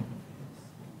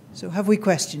 So have we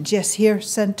questions? Yes, here,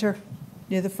 centre,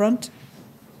 near the front.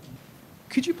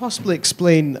 Could you possibly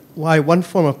explain why one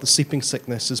form of the sleeping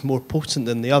sickness is more potent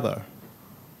than the other?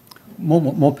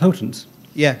 More potent?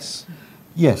 Yes.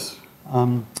 Yes.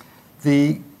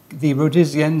 The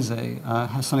rhodesiense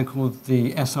has something called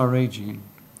the SRA gene.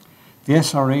 The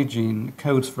SRA gene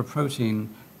codes for a protein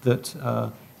that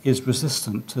is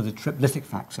resistant to the tryptophan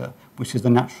factor, which is the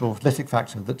natural lytic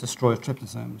factor that destroys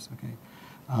tryptosomes. Okay,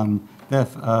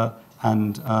 therefore,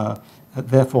 the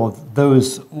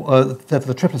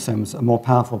tryptosomes are more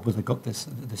powerful because they've got this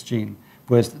gene,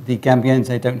 whereas the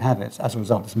Gambiense don't have it. As a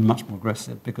result, it's much more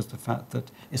aggressive because of the fact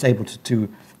that it's able to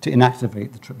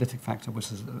inactivate the tryptophan factor,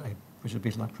 which is a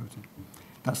beta-like protein.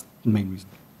 That's the main reason.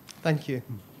 Thank you.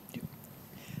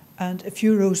 And a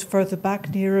few rows further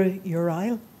back nearer your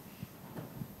aisle.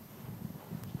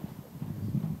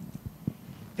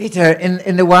 Peter,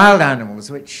 in the wild animals,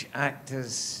 which act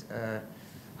as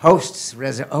host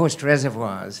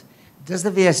reservoirs, does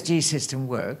the VSG system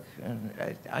work? And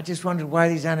I just wondered why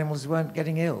these animals weren't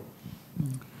getting ill.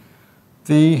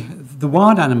 The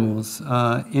wild animals,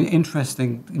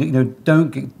 interesting,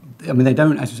 don't get. I mean, they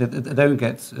don't, as you said, they don't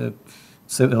get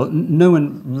so ill. No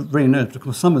one really knows. Of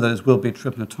course, some of those will be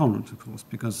tryptophan tolerant, of course,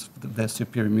 because of their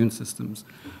superior immune systems.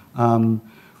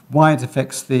 Why it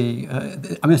affects the...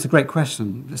 I mean, it's a great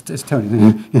question. It's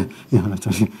Tony.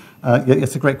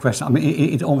 It's a great question. I mean,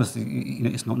 it obviously,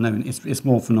 it's not known. It's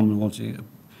more phenomenology.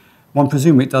 One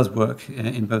presumes it does work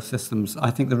in both systems.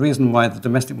 I think the reason why the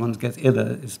domestic ones get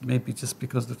iller is maybe just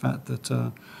because of the fact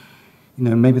that,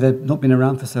 maybe they've not been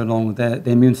around for so long. Their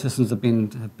immune systems have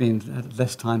been had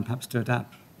less time perhaps to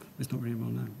adapt. It's not really well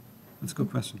known. That's a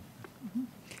good question.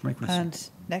 Great question. And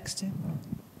next to him.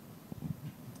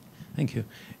 Thank you.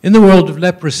 In the world of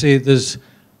leprosy, there's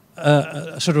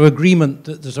a sort of agreement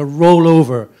that there's a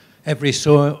rollover every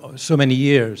so many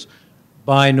years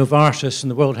by Novartis and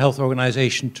the World Health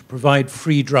Organization to provide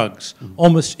free drugs,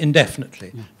 almost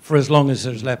indefinitely, for as long as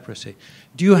there's leprosy.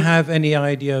 Do you have any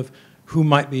idea of who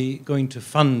might be going to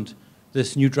fund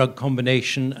this new drug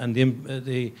combination and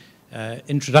the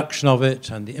introduction of it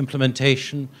and the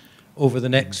implementation over the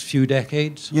next few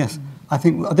decades? Yes, I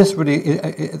think this really,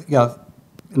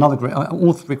 another great,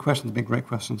 all three questions have been great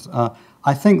questions.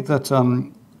 I think that,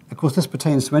 of course, this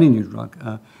pertains to any new drug.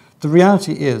 The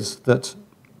reality is that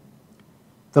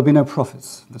there'll be no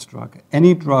profits in this drug.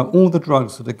 Any drug, all the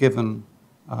drugs that are given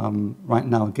right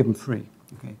now are given free.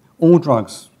 Okay? All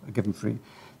drugs are given free.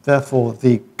 Therefore,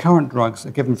 the current drugs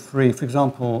are given free. For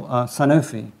example,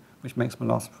 Sanofi, which makes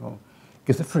melarsoprol,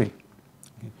 gives it free.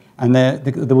 Okay? And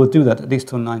they will do that at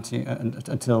least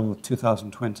until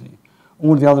 2020.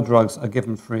 All the other drugs are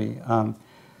given free.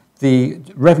 The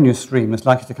revenue stream is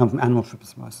likely to come from animal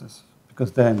trypanosomiasis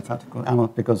because they're in fact called animal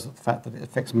because of the fact that it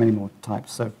affects many more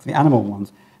types. So for the animal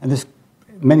ones, and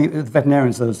many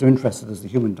veterinarians, those who are interested as the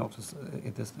human doctors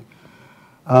in this thing.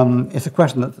 It's a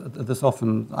question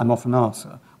that I'm often asked.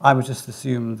 I would just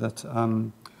assume that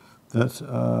of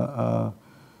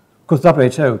course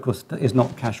WHO, of course, is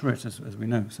not cash rich as we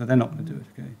know, so they're not going to do it.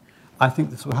 Okay? I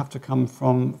think this will have to come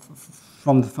from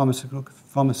the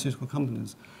pharmaceutical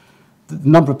companies. The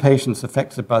number of patients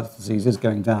affected by the disease is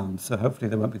going down, so hopefully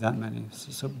there won't be that many.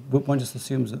 So one just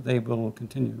assumes that they will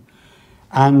continue.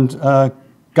 And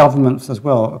governments as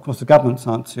well. Of course, the governments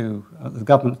the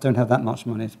governments don't have that much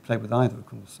money to play with either, of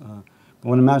course. But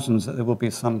one imagines that there will be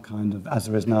some kind of, as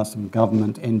there is now, some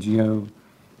government, NGO,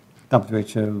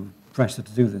 WHO pressure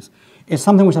to do this. It's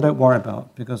something which I don't worry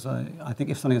about because I think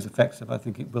if something is effective, I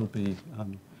think it will be.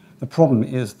 The problem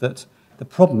is that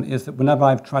whenever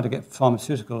I've tried to get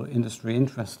pharmaceutical industry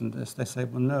interested in this, they say,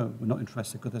 well, no, we're not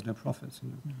interested because there's no profits.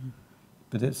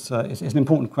 But it's an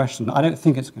important question. I don't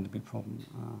think it's going to be a problem,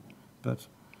 but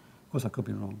of course I could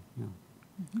be wrong. Yeah.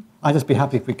 I'd just be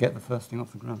happy if we get the first thing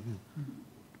off the ground. Yeah.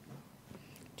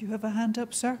 Do you have a hand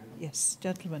up, sir? Yes,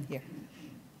 gentleman here.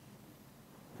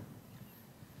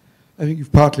 I think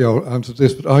you've partly answered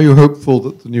this, but are you hopeful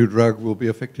that the new drug will be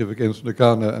effective against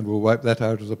Nagana and will wipe that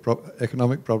out as an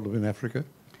economic problem in Africa?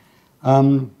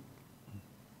 One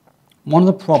of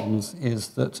the problems is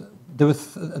that there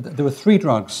were three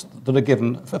drugs that are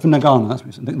given for Nagana.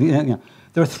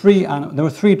 There were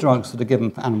three drugs that are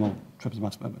given for animal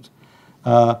trypanosomiasis.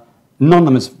 None of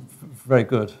them is very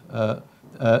good.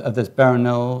 There's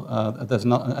Baronel,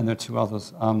 and there are two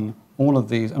others. All of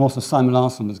these, and also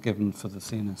simulason was given for the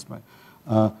CNS, right?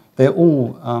 They're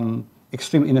all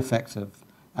extremely ineffective,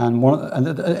 and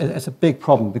it's a big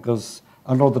problem because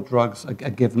a lot of the drugs are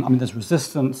given. I mean, there's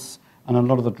resistance, and a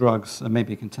lot of the drugs may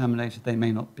be contaminated. They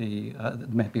may not be. There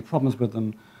may be problems with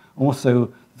them.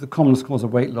 Also, the commonest cause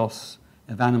of weight loss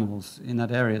of animals in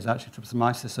that area is actually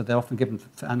trypanosomiasis, so they're often given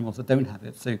for animals that don't have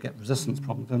it, so you get resistance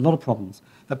problems. There are a lot of problems.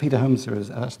 That Peter Holmes here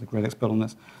is actually a great expert on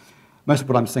this. Most of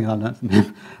what I'm saying I learned from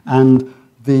him. And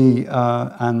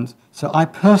so I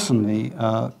personally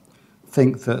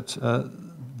think that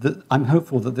I'm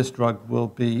hopeful that this drug will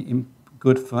be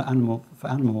good for animal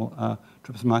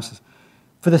trypanosomiasis.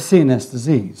 For the CNS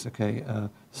disease, okay,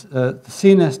 the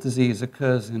CNS disease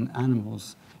occurs in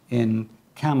animals, in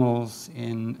camels,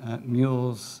 in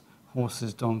mules,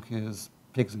 horses, donkeys,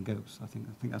 pigs and goats. I think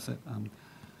that's it.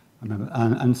 I remember.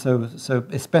 And so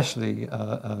especially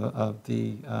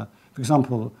for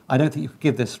example, I don't think you could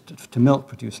give this to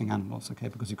milk-producing animals, okay,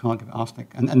 because you can't give it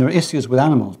arsenic. And there are issues with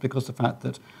animals because the fact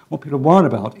that what people are worried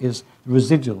about is the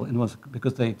residual,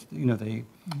 because they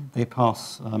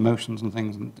pass motions and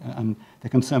things, and they're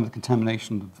concerned with the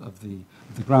contamination of the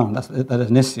ground. That is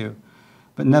an issue.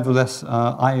 But nevertheless,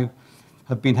 I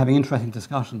have been having interesting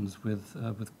discussions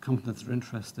with companies that are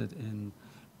interested in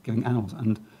giving animals,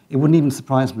 and it wouldn't even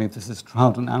surprise me if this is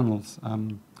trialed on animals.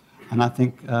 And I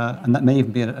think, and that may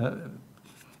even be,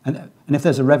 and if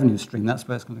there's a revenue stream, that's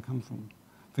where it's going to come from.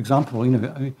 For example, you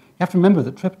have to remember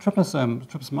that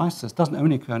trypanosomiasis doesn't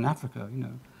only occur in Africa.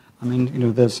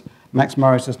 There's Max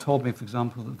Morris has told me, for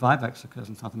example, that Vivax occurs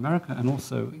in South America, and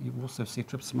also you also see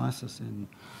trypanosomiasis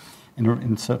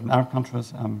in certain Arab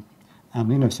countries. So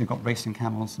you've got racing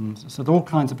camels, and so there are all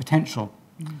kinds of potential.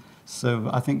 Mm-hmm. So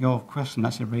I think your question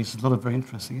actually raises a lot of very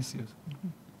interesting issues. Mm-hmm.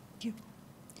 Thank you.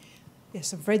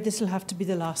 Yes, I'm afraid this will have to be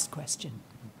the last question.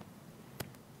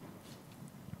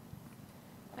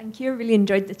 Thank you. I really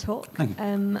enjoyed the talk. Thank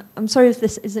you. I'm sorry if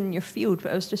this isn't your field,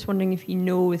 but I was just wondering if you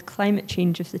know with climate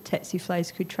change if the tsetse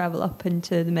flies could travel up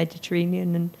into the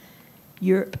Mediterranean and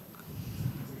Europe.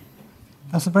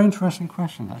 That's a very interesting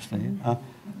question, actually.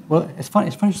 Well, it's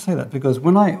funny to say that because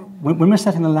when we're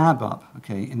setting the lab up,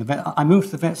 okay, in the vet, I moved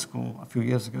to the vet school a few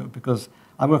years ago because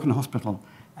I work in a hospital,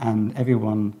 and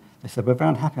everyone, they said, we're very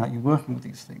unhappy about you working with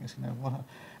these things,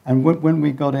 And when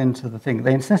we got into the thing,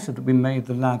 they insisted that we made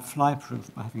the lab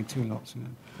fly-proof by having 2 lots,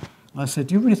 And I said,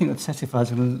 do you really think that tsetse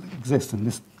flies will exist in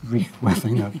this Greek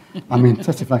weather, I mean,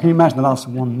 tsetse fly, can you imagine the last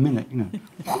 1 minute,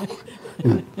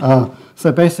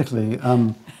 So basically,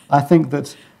 I think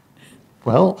that,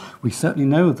 well, we certainly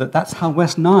know that that's how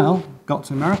West Nile got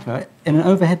to America. In an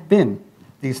overhead bin,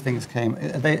 these things came.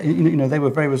 They were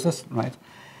very resistant, right?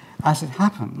 As it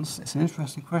happens, it's an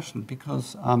interesting question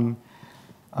because there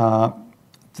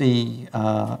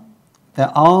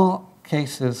are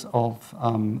cases of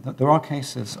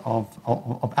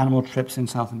animal trips in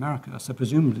South America. So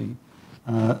presumably,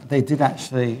 they did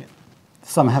actually.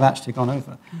 Some have actually gone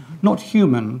over, not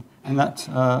human, and that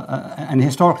and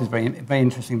historically, there's very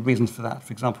interesting reasons for that.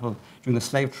 For example, during the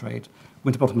slave trade,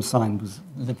 Winterbottom's sign was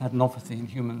lymphadenopathy in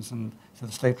humans, and so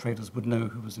the slave traders would know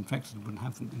who was infected and wouldn't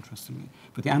have them, interestingly.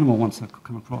 But the animal ones have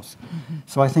come across.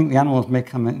 So I think the animals may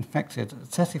come infected.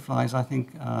 Tsetse flies, I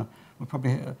think, were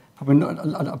probably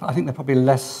not. I think they're probably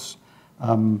less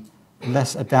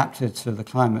adapted to the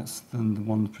climates than the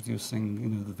ones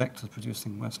producing, the vectors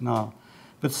producing West Nile.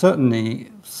 But certainly,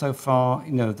 so far,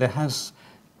 there has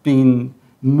been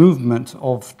movement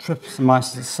of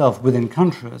trypanosomiasis itself within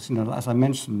countries, as I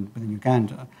mentioned, within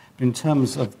Uganda. But in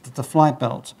terms of the fly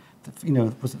belt,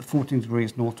 was it 14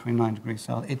 degrees north, 29 degrees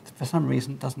south? It, for some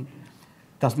reason, doesn't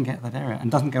get that area and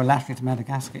doesn't go laterally to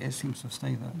Madagascar. It seems to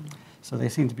stay there. So they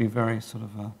seem to be very sort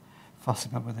of fussy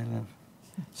about where they live.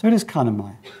 So it is kind of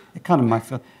my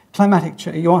feel. Climatic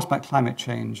change. You asked about climate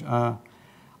change.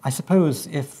 I suppose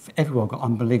if everywhere got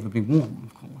unbelievably warm,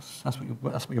 of course, that's what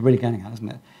you're really getting at, isn't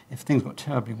it? If things got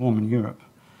terribly warm in Europe,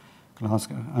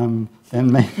 Glasgow,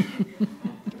 then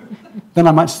then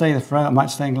I might stay there forever. I might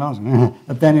stay in Glasgow.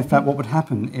 But then, in fact, what would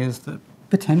happen is that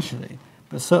potentially,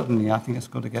 but certainly, I think it's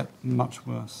got to get much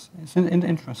worse. It's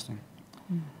interesting.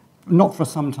 Not for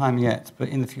some time yet, but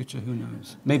in the future, who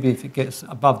knows? Maybe if it gets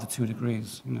above the 2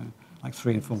 degrees, like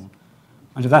 3 or 4.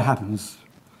 And if that happens,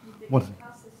 what?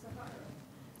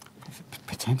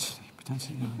 Potentially,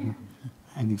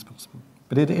 anything's possible.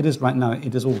 But it is right now,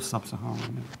 it is all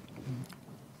sub-Saharan.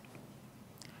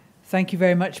 Thank you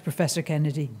very much, Professor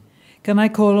Kennedy. Can I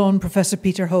call on Professor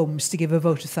Peter Holmes to give a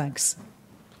vote of thanks?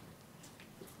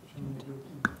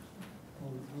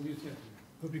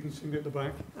 Hope you can see me at the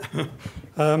back.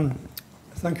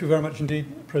 Thank you very much indeed,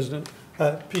 President.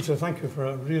 Peter, thank you for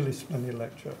a really splendid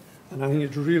lecture. And I think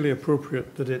it's really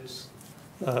appropriate that it's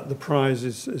the prize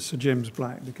is Sir James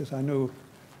Black, because I know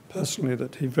personally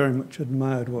that he very much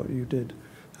admired what you did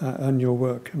and your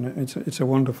work, and it's a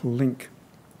wonderful link.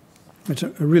 It's a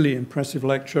really impressive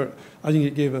lecture. I think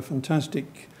it gave a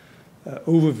fantastic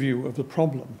overview of the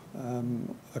problem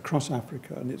across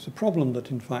Africa, and it's a problem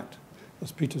that, in fact,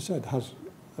 as Peter said, has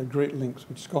great links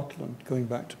with Scotland, going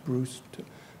back to Bruce,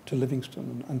 to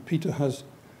Livingstone, and Peter has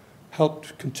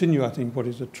helped continue, I think, what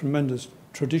is a tremendous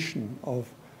tradition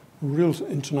of real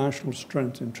international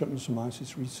strength in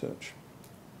trypanosomiasis research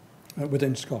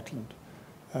within Scotland,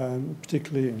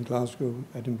 particularly in Glasgow,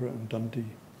 Edinburgh and Dundee.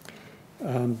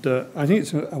 And I think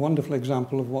it's a wonderful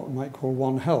example of what we might call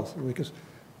One Health, because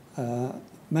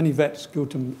many vets go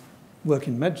to work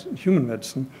in human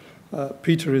medicine.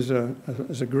 Peter is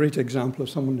a great example of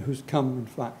someone who's come, in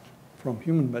fact, from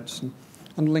human medicine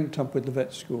and linked up with the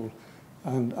vet school.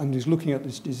 And is looking at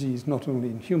this disease not only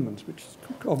in humans, which is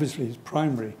obviously his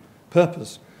primary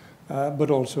purpose, but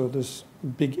also this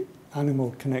big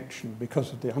animal connection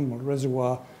because of the animal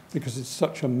reservoir, because it's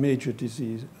such a major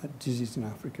disease in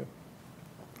Africa.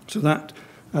 So that,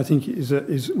 I think,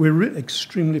 we're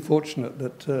extremely fortunate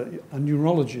that a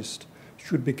neurologist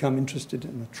should become interested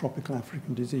in a tropical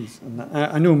African disease. And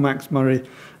I know Max Murray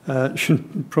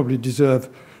should probably deserve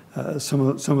some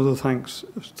of the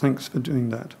thanks for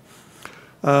doing that.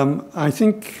 I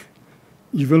think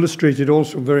you've illustrated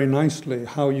also very nicely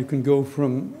how you can go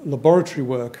from laboratory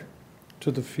work to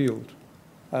the field.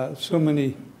 So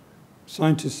many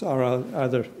scientists are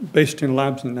either based in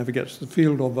labs and never get to the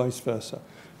field or vice versa.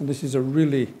 And this is a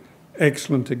really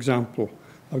excellent example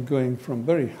of going from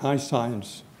very high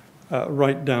science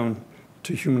right down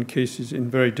to human cases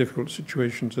in very difficult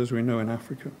situations, as we know in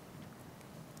Africa.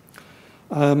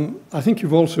 I think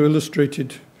you've also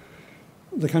illustrated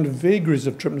the kind of vagaries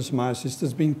of trypanosomiasis.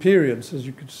 There's been periods, as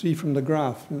you could see from the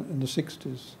graph in the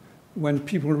 60s, when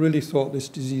people really thought this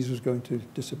disease was going to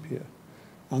disappear.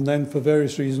 And then for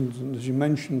various reasons, and as you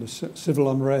mentioned, the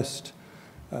civil unrest,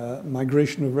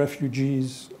 migration of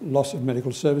refugees, loss of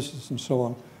medical services and so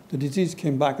on, the disease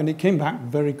came back, and it came back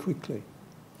very quickly.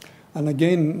 And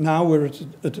again, now we're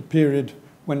at a period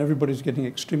when everybody's getting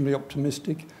extremely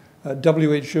optimistic.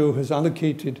 WHO has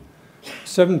allocated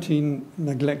 17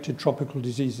 neglected tropical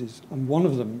diseases, and one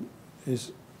of them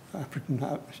is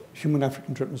human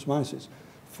African trypanosomiasis,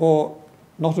 for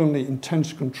not only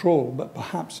intense control, but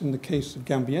perhaps in the case of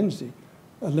Gambiense,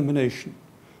 elimination.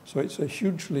 So it's a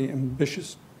hugely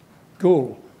ambitious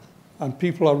goal, and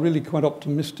people are really quite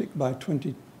optimistic by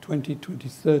 2020,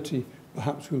 2030,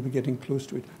 perhaps we'll be getting close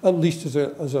to it, at least as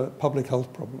a public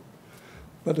health problem.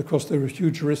 But of course there are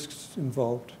huge risks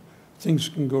involved. Things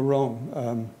can go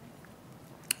wrong.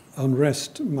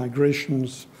 Unrest,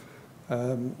 migrations,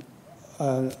 and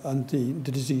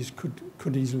the disease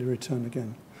could easily return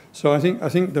again. So I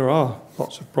think there are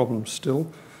lots of problems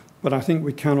still, but I think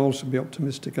we can also be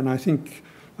optimistic. And I think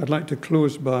I'd like to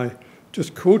close by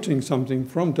just quoting something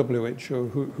from WHO,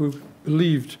 who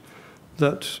believed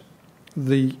that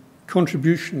the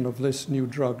contribution of this new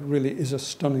drug really is a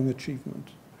stunning achievement.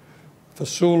 For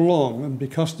so long, and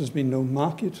because there's been no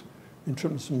market in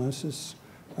trypanosomiasis,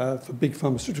 for big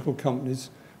pharmaceutical companies,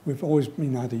 we've always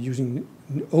been either using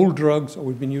old drugs or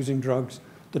we've been using drugs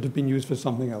that have been used for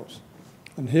something else.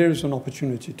 And here's an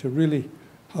opportunity to really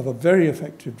have a very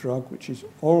effective drug, which is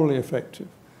orally effective,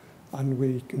 and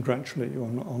we congratulate you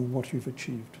on what you've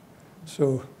achieved.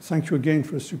 So thank you again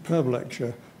for a superb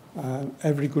lecture, and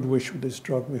every good wish with this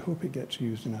drug. We hope it gets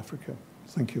used in Africa.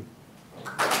 Thank you.